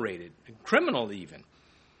tolerated, criminal even.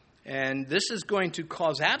 And this is going to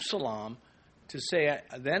cause Absalom to say,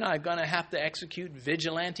 then I'm going to have to execute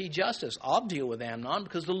vigilante justice. I'll deal with Amnon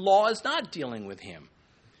because the law is not dealing with him.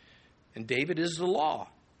 And David is the law.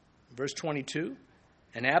 Verse 22,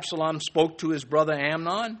 and Absalom spoke to his brother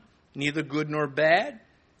Amnon, neither good nor bad,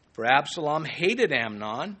 for Absalom hated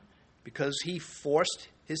Amnon because he forced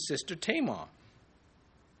his sister Tamar.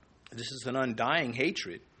 This is an undying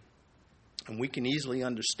hatred, and we can easily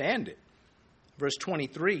understand it. Verse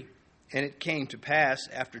 23, and it came to pass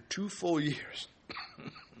after 2 full years.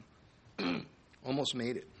 Almost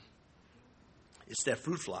made it. It's that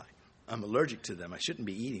fruit fly. I'm allergic to them. I shouldn't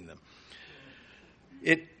be eating them.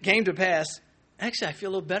 It came to pass, actually I feel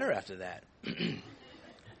a little better after that.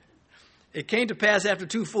 It came to pass after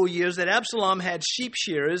 2 full years that Absalom had sheep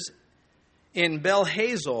shearers in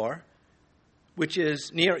Bel-Hazor, which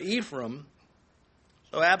is near Ephraim.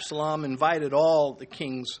 So Absalom invited all the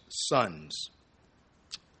king's sons.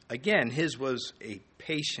 Again, his was a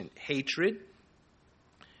patient hatred,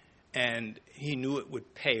 and he knew it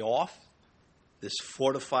would pay off. This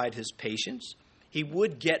fortified his patience. He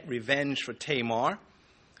would get revenge for Tamar.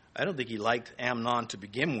 I don't think he liked Amnon to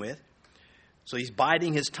begin with. So he's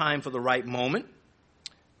biding his time for the right moment.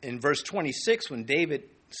 In verse 26, when David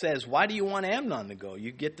says, why do you want Amnon to go?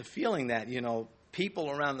 You get the feeling that, people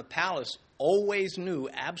around the palace always knew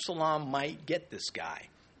Absalom might get this guy.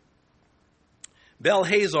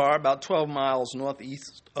 Bel-Hazor, about 12 miles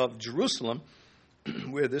northeast of Jerusalem,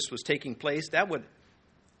 where this was taking place, that would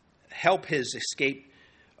help his escape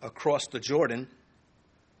across the Jordan.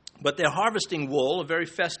 But they're harvesting wool, a very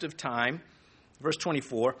festive time. Verse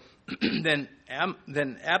 24, then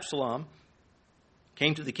Absalom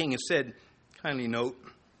came to the king and said, kindly note,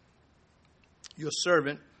 your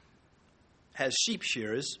servant has sheep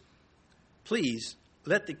shearers. Please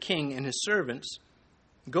let the king and his servants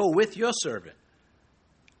go with your servant.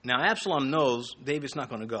 Now Absalom knows David's not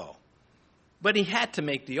going to go. But he had to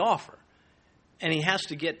make the offer. And he has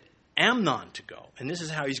to get Amnon to go. And this is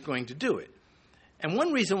how he's going to do it. And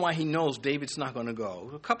one reason why he knows David's not going to go,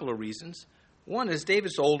 a couple of reasons. One is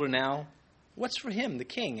David's older now. What's for him, the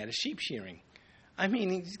king, at a sheep shearing? I mean,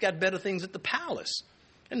 he's got better things at the palace.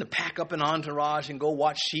 And to pack up an entourage and go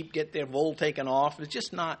watch sheep get their wool taken off is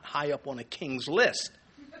just not high up on a king's list.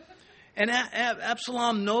 And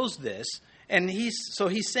Absalom knows this. And he's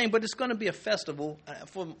saying, but it's going to be a festival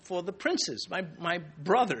for the princes, my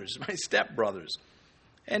brothers, my stepbrothers.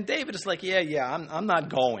 And David is like, I'm not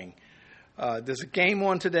going. There's a game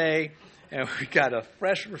on today, and we got a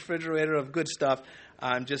fresh refrigerator of good stuff.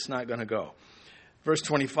 I'm just not going to go. Verse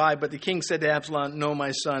 25, but the king said to Absalom, no,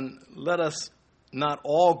 my son, let us not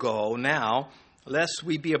all go now, lest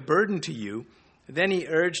we be a burden to you. Then he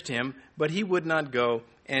urged him, but he would not go,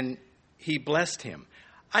 and he blessed him.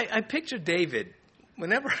 I picture David,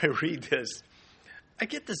 whenever I read this, I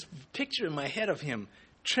get this picture in my head of him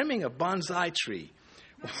trimming a bonsai tree.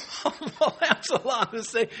 Well, Absalom is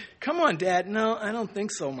saying, come on, Dad. No, I don't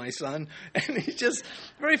think so, my son. And he's just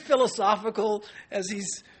very philosophical as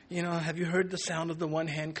he's, have you heard the sound of the one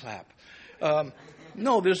hand clap?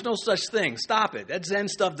 No, there's no such thing. Stop it. That Zen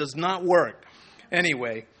stuff does not work.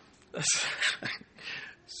 Anyway,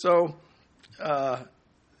 so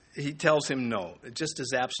he tells him no, just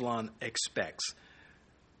as Absalom expects.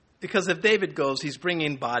 Because if David goes, he's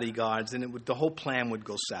bringing bodyguards, and the whole plan would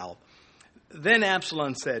go south. Then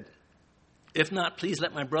Absalom said, if not, please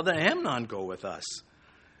let my brother Amnon go with us.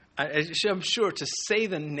 I'm sure to say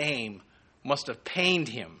the name must have pained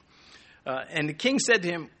him. And the king said to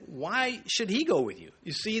him, why should he go with you?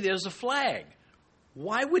 You see, there's a flag.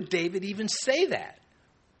 Why would David even say that?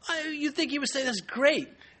 You think he would say, that's great.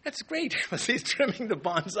 That's great. He's trimming the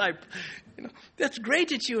bonsai. That's great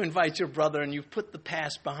that you invite your brother and you put the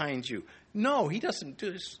past behind you. No, he doesn't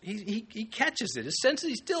do this. He catches it. His sense that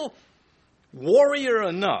he's still warrior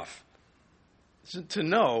enough to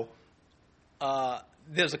know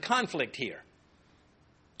there's a conflict here.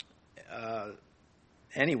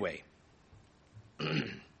 Anyway,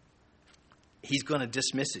 he's going to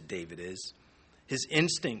dismiss it, David is. His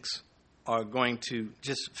instincts are going to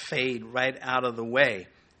just fade right out of the way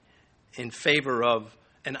in favor of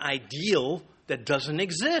an ideal that doesn't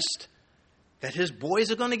exist, that his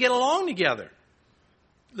boys are going to get along together.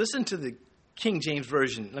 Listen to the King James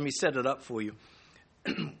Version. Let me set it up for you.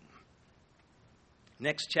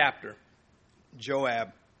 Next chapter,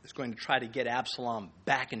 Joab is going to try to get Absalom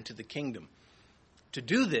back into the kingdom. to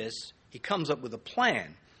do this, he comes up with a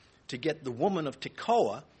plan to get the woman of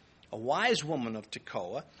Tekoa, a wise woman of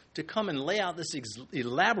Tekoa, to come and lay out this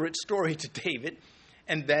elaborate story to David,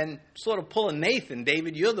 and then sort of pull a Nathan,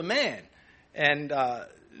 David, you're the man. And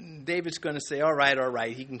David's going to say, all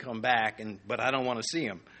right, he can come back, but I don't want to see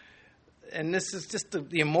him. And this is just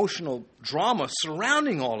the emotional drama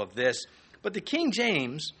surrounding all of this. But the King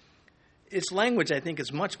James, its language, I think,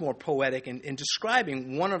 is much more poetic in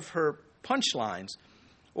describing one of her punchlines,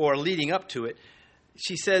 or leading up to it.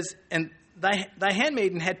 She says, and thy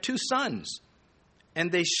handmaiden had 2 sons,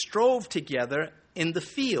 and they strove together in the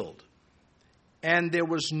field, and there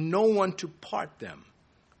was no one to part them,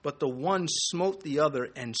 but the one smote the other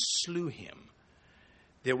and slew him.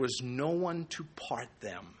 There was no one to part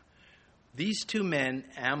them. These 2 men,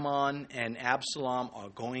 Ammon and Absalom, are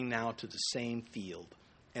going now to the same field,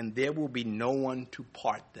 and there will be no one to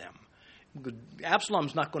part them.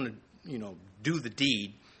 Absalom's not going to, do the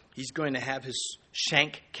deed. He's going to have his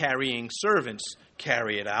shank-carrying servants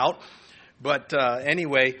carry it out. But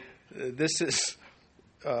anyway, this is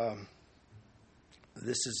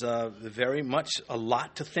very much a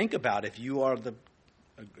lot to think about if you are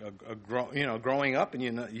growing up and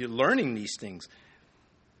you're learning these things.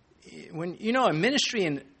 When a ministry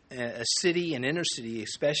in a city, an inner city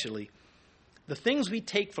especially, the things we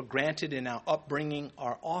take for granted in our upbringing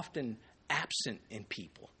are often absent in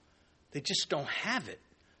people. They just don't have it.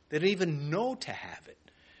 They don't even know to have it.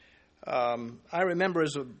 I remember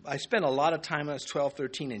I spent a lot of time when I was 12,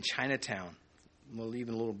 13 in Chinatown. Well,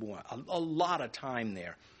 even a little more. A lot of time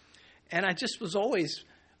there. And I just was always,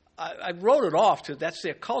 I wrote it off to that's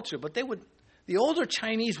their culture, but the older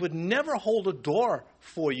Chinese would never hold a door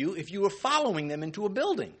for you if you were following them into a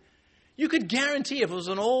building. You could guarantee if it was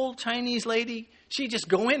an old Chinese lady, she'd just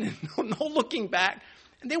go in and no looking back.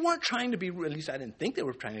 And they weren't trying to be rude. At least I didn't think they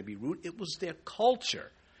were trying to be rude. It was their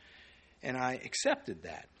culture. And I accepted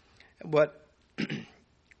that. But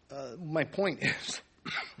my point is,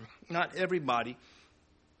 not everybody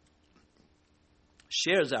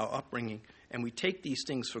shares our upbringing, and we take these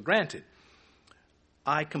things for granted.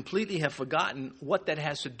 I completely have forgotten what that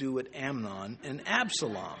has to do with Amnon and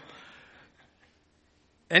Absalom.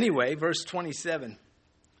 Anyway, verse 27,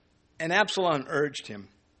 and Absalom urged him,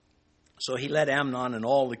 so he let Amnon and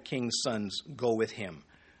all the king's sons go with him.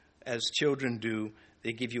 As children do,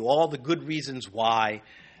 they give you all the good reasons why,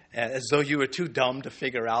 as though you were too dumb to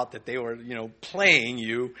figure out that they were, playing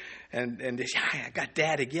you. And they say, I got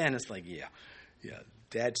Dad again. It's like, yeah,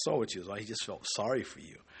 Dad saw what you was. He just felt sorry for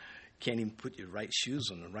you. Can't even put your right shoes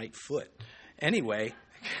on the right foot. Anyway,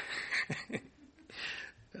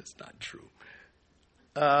 that's not true.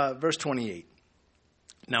 Verse 28.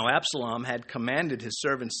 Now Absalom had commanded his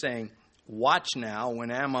servants, saying, watch now when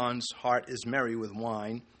Amnon's heart is merry with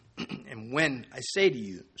wine, and when I say to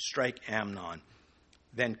you, strike Amnon,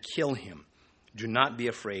 then kill him. Do not be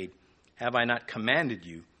afraid. Have I not commanded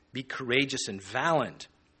you? Be courageous and valiant.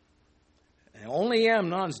 And only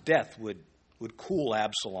Amnon's death would cool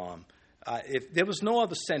Absalom. If there was no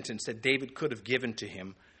other sentence that David could have given to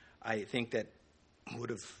him, I think that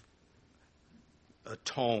would have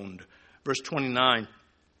atoned. Verse 29,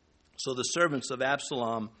 so the servants of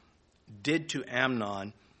Absalom did to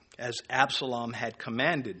Amnon as Absalom had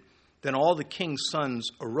commanded. Then all the king's sons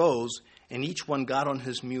arose, and each one got on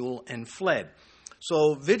his mule and fled.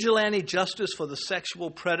 So vigilante justice for the sexual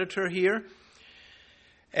predator here.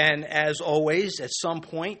 And as always, at some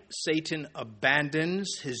point, Satan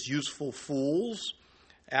abandons his useful fools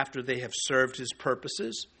after they have served his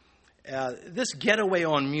purposes. This getaway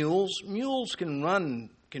on mules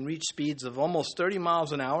can reach speeds of almost 30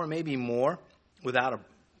 miles an hour, maybe more, without a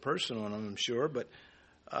person on them, I'm sure. But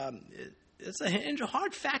it's a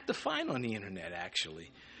hard fact to find on the internet, actually.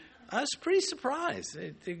 I was pretty surprised.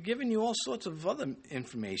 They're giving you all sorts of other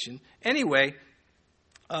information. Anyway,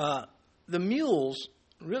 the mules,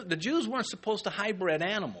 the Jews weren't supposed to hybrid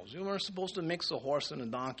animals. You weren't supposed to mix a horse and a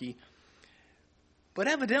donkey. But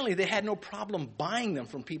evidently, they had no problem buying them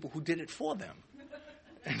from people who did it for them.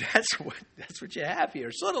 And that's what you have here.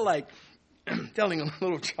 Sort of like telling a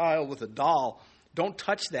little child with a doll, don't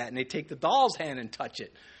touch that. And they take the doll's hand and touch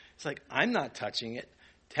it. It's like, I'm not touching it.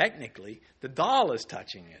 Technically, the doll is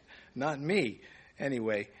touching it, not me.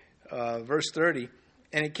 Anyway, verse 30,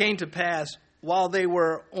 and it came to pass while they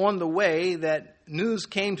were on the way that news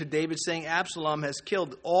came to David saying, Absalom has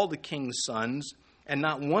killed all the king's sons, and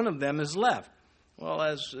not one of them is left. Well,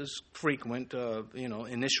 as is frequent,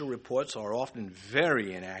 initial reports are often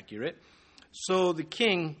very inaccurate. So the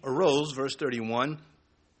king arose, verse 31,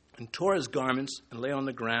 and tore his garments and lay on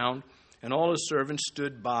the ground, and all his servants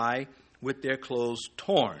stood by with their clothes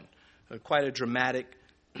torn. Quite a dramatic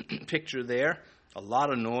picture there. A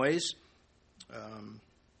lot of noise.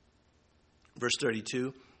 Verse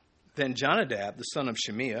 32. Then Jonadab, the son of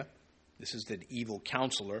Shemiah, this is the evil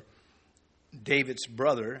counselor, David's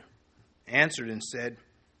brother, answered and said,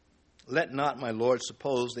 let not my lord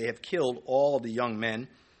suppose they have killed all the young men,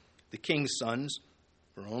 the king's sons,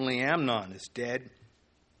 for only Amnon is dead.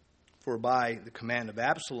 For by the command of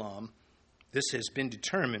Absalom, this has been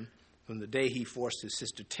determined from the day he forced his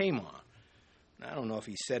sister Tamar. I don't know if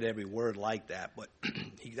he said every word like that, but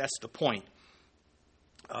that's the point.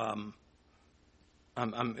 In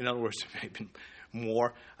other words, maybe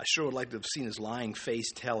more. I sure would like to have seen his lying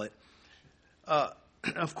face tell it.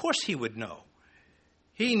 Of course he would know.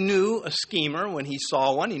 He knew a schemer when he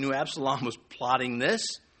saw one. He knew Absalom was plotting this.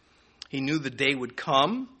 He knew the day would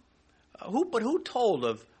come. But who told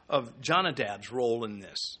of Jonadab's role in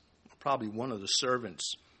this? Probably one of the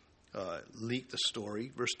servants leaked the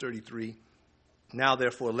story. Verse 33, now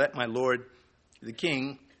therefore let my lord the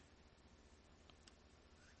king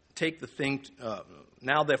take the thing,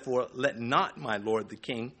 now therefore let not my lord the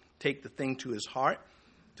king take the thing to his heart,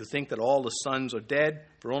 to think that all the sons are dead,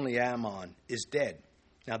 for only Amnon is dead.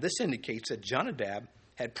 Now this indicates that Jonadab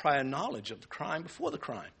had prior knowledge of the crime before the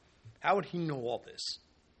crime. How would he know all this?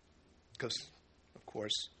 Because, of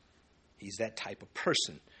course, he's that type of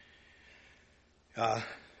person.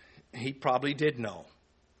 He probably did know.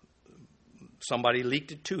 Somebody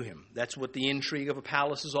leaked it to him. That's what the intrigue of a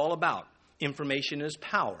palace is all about. Information is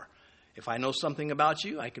power. If I know something about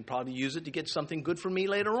you, I can probably use it to get something good for me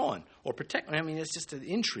later on, or protect me. I mean, it's just an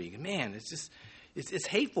intrigue. Man, it's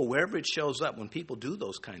hateful wherever it shows up when people do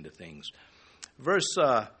those kind of things. Verse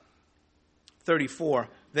 34,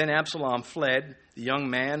 then Absalom fled. The young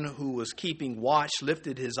man who was keeping watch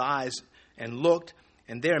lifted his eyes and looked,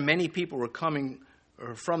 and there many people were coming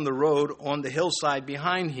from the road on the hillside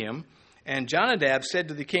behind him. And Jonadab said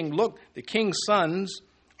to the king, look, the king's sons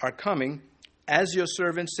are coming. As your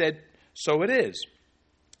servant said, so it is.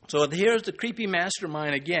 So here's the creepy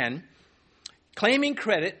mastermind again, claiming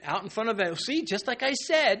credit out in front of him. See, just like I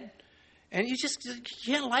said, and you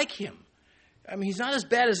can't like him. I mean, he's not as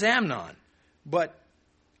bad as Amnon, but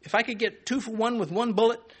if I could get 2 for 1 with one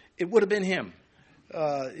bullet, it would have been him.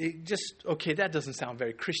 Okay, that doesn't sound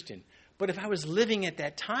very Christian. But if I was living at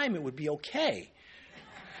that time, it would be okay.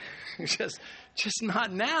 just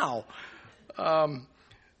not now.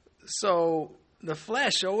 So the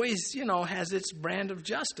flesh always, has its brand of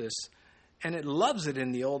justice, and it loves it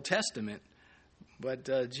in the Old Testament.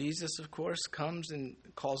 But Jesus, of course, comes and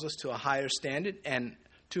calls us to a higher standard, and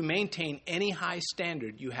to maintain any high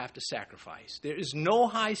standard, you have to sacrifice. There is no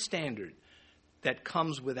high standard that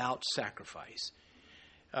comes without sacrifice.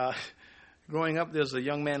 Growing up, there's a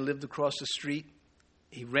young man lived across the street.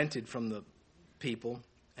 He rented from the people,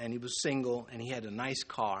 and he was single, and he had a nice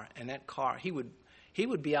car. And that car, he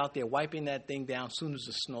would be out there wiping that thing down as soon as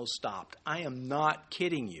the snow stopped. I am not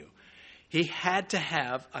kidding you. He had to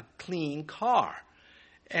have a clean car.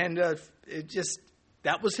 And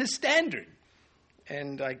that was his standard.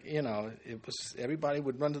 And, it was, everybody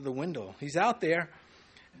would run to the window. He's out there.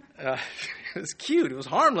 It was cute. It was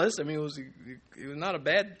harmless. I mean, it was not a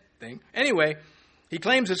bad thing. Anyway, he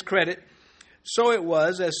claims his credit. So it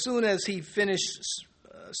was, as soon as he finished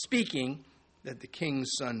speaking, that the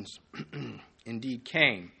king's sons indeed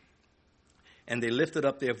came. And they lifted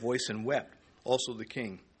up their voice and wept. Also the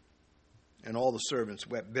king and all the servants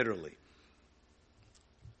wept bitterly.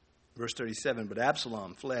 Verse 37, but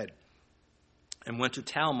Absalom fled and went to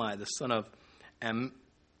Talmai, the son of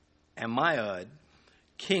Ammiud,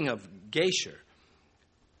 king of Geshur.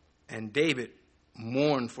 And David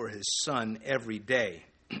mourned for his son every day.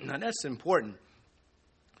 Now that's important.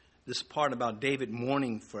 This part about David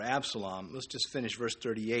mourning for Absalom. Let's just finish verse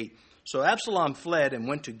 38. So Absalom fled and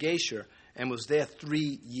went to Geshur and was there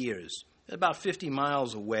 3 years, about 50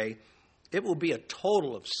 miles away. It will be a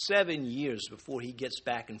total of 7 years before he gets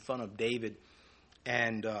back in front of David,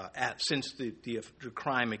 and since the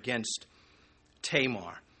crime against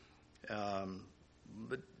Tamar.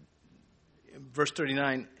 But verse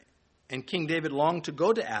 39, and King David longed to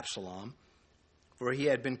go to Absalom, for he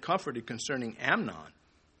had been comforted concerning Amnon,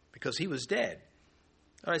 because he was dead.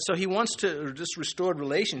 All right, so he wants to just restored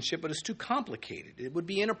relationship, but it's too complicated. It would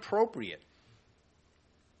be inappropriate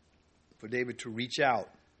for David to reach out.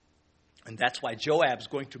 And that's why Joab's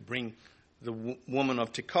going to bring the woman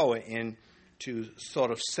of Tekoa in to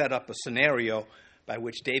sort of set up a scenario by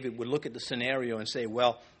which David would look at the scenario and say,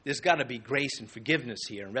 well, there's got to be grace and forgiveness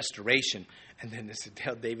here and restoration. And then they said,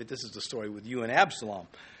 tell David, this is the story with you and Absalom.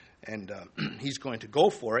 And he's going to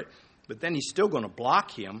go for it, but then he's still going to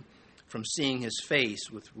block him from seeing his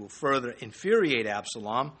face, which will further infuriate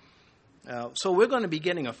Absalom. So we're going to be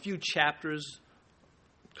getting a few chapters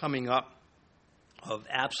coming up of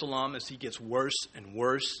Absalom as he gets worse and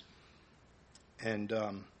worse. And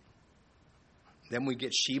then we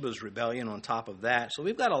get Sheba's rebellion on top of that. So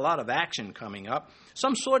we've got a lot of action coming up.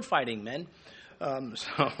 Some sword fighting, men.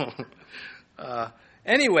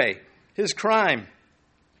 Anyway, his crime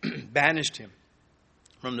banished him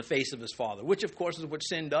from the face of his father, which, of course, is what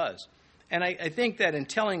sin does. And I think that in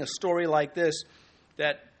telling a story like this,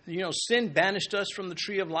 that, sin banished us from the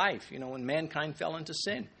tree of life, when mankind fell into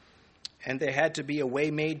sin. And there had to be a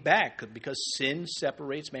way made back because sin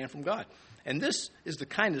separates man from God. And this is the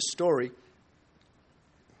kind of story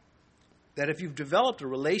that if you've developed a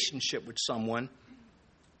relationship with someone,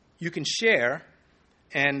 you can share,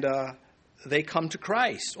 and they come to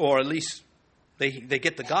Christ, or at least they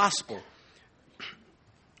get the gospel.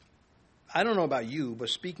 I don't know about you, but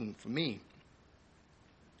speaking for me,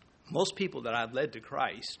 most people that I've led to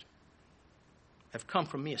Christ have come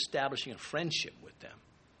from me establishing a friendship with them.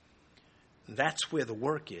 That's where the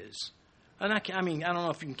work is. And I don't know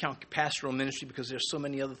if you can count pastoral ministry because there's so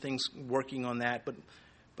many other things working on that, but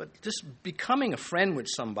just becoming a friend with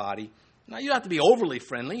somebody. Now, you don't have to be overly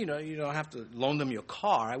friendly. You don't have to loan them your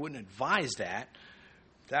car. I wouldn't advise that.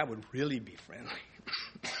 That would really be friendly.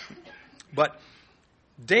 But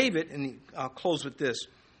David, and I'll close with this,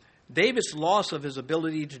 David's loss of his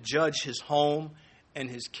ability to judge his home and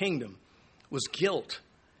his kingdom was guilt.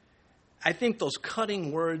 I think those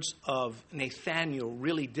cutting words of Nathaniel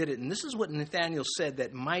really did it. And this is what Nathaniel said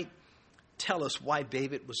that might tell us why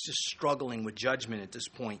David was just struggling with judgment at this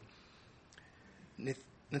point.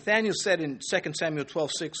 Nathaniel said in 2 Samuel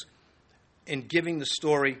 12:6, in giving the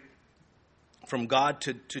story from God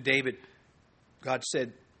to David, God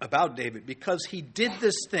said about David, because he did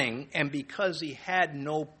this thing and because he had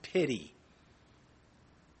no pity.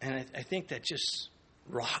 And I think that just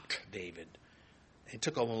rocked David. It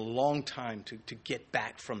took him a long time to get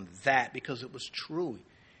back from that because it was true.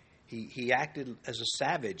 He acted as a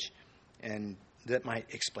savage, and that might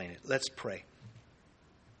explain it. Let's pray.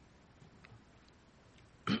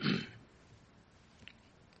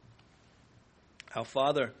 Our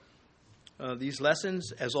Father, these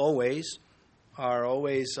lessons, as always, are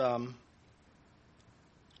always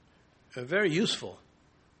very useful.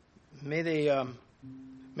 May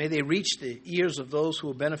they reach the ears of those who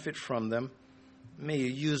will benefit from them. May you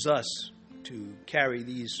use us to carry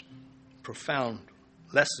these profound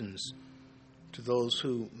lessons to those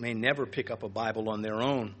who may never pick up a Bible on their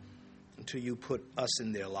own until you put us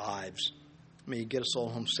in their lives. May you get us all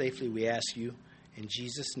home safely, we ask you. In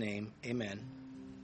Jesus' name, amen.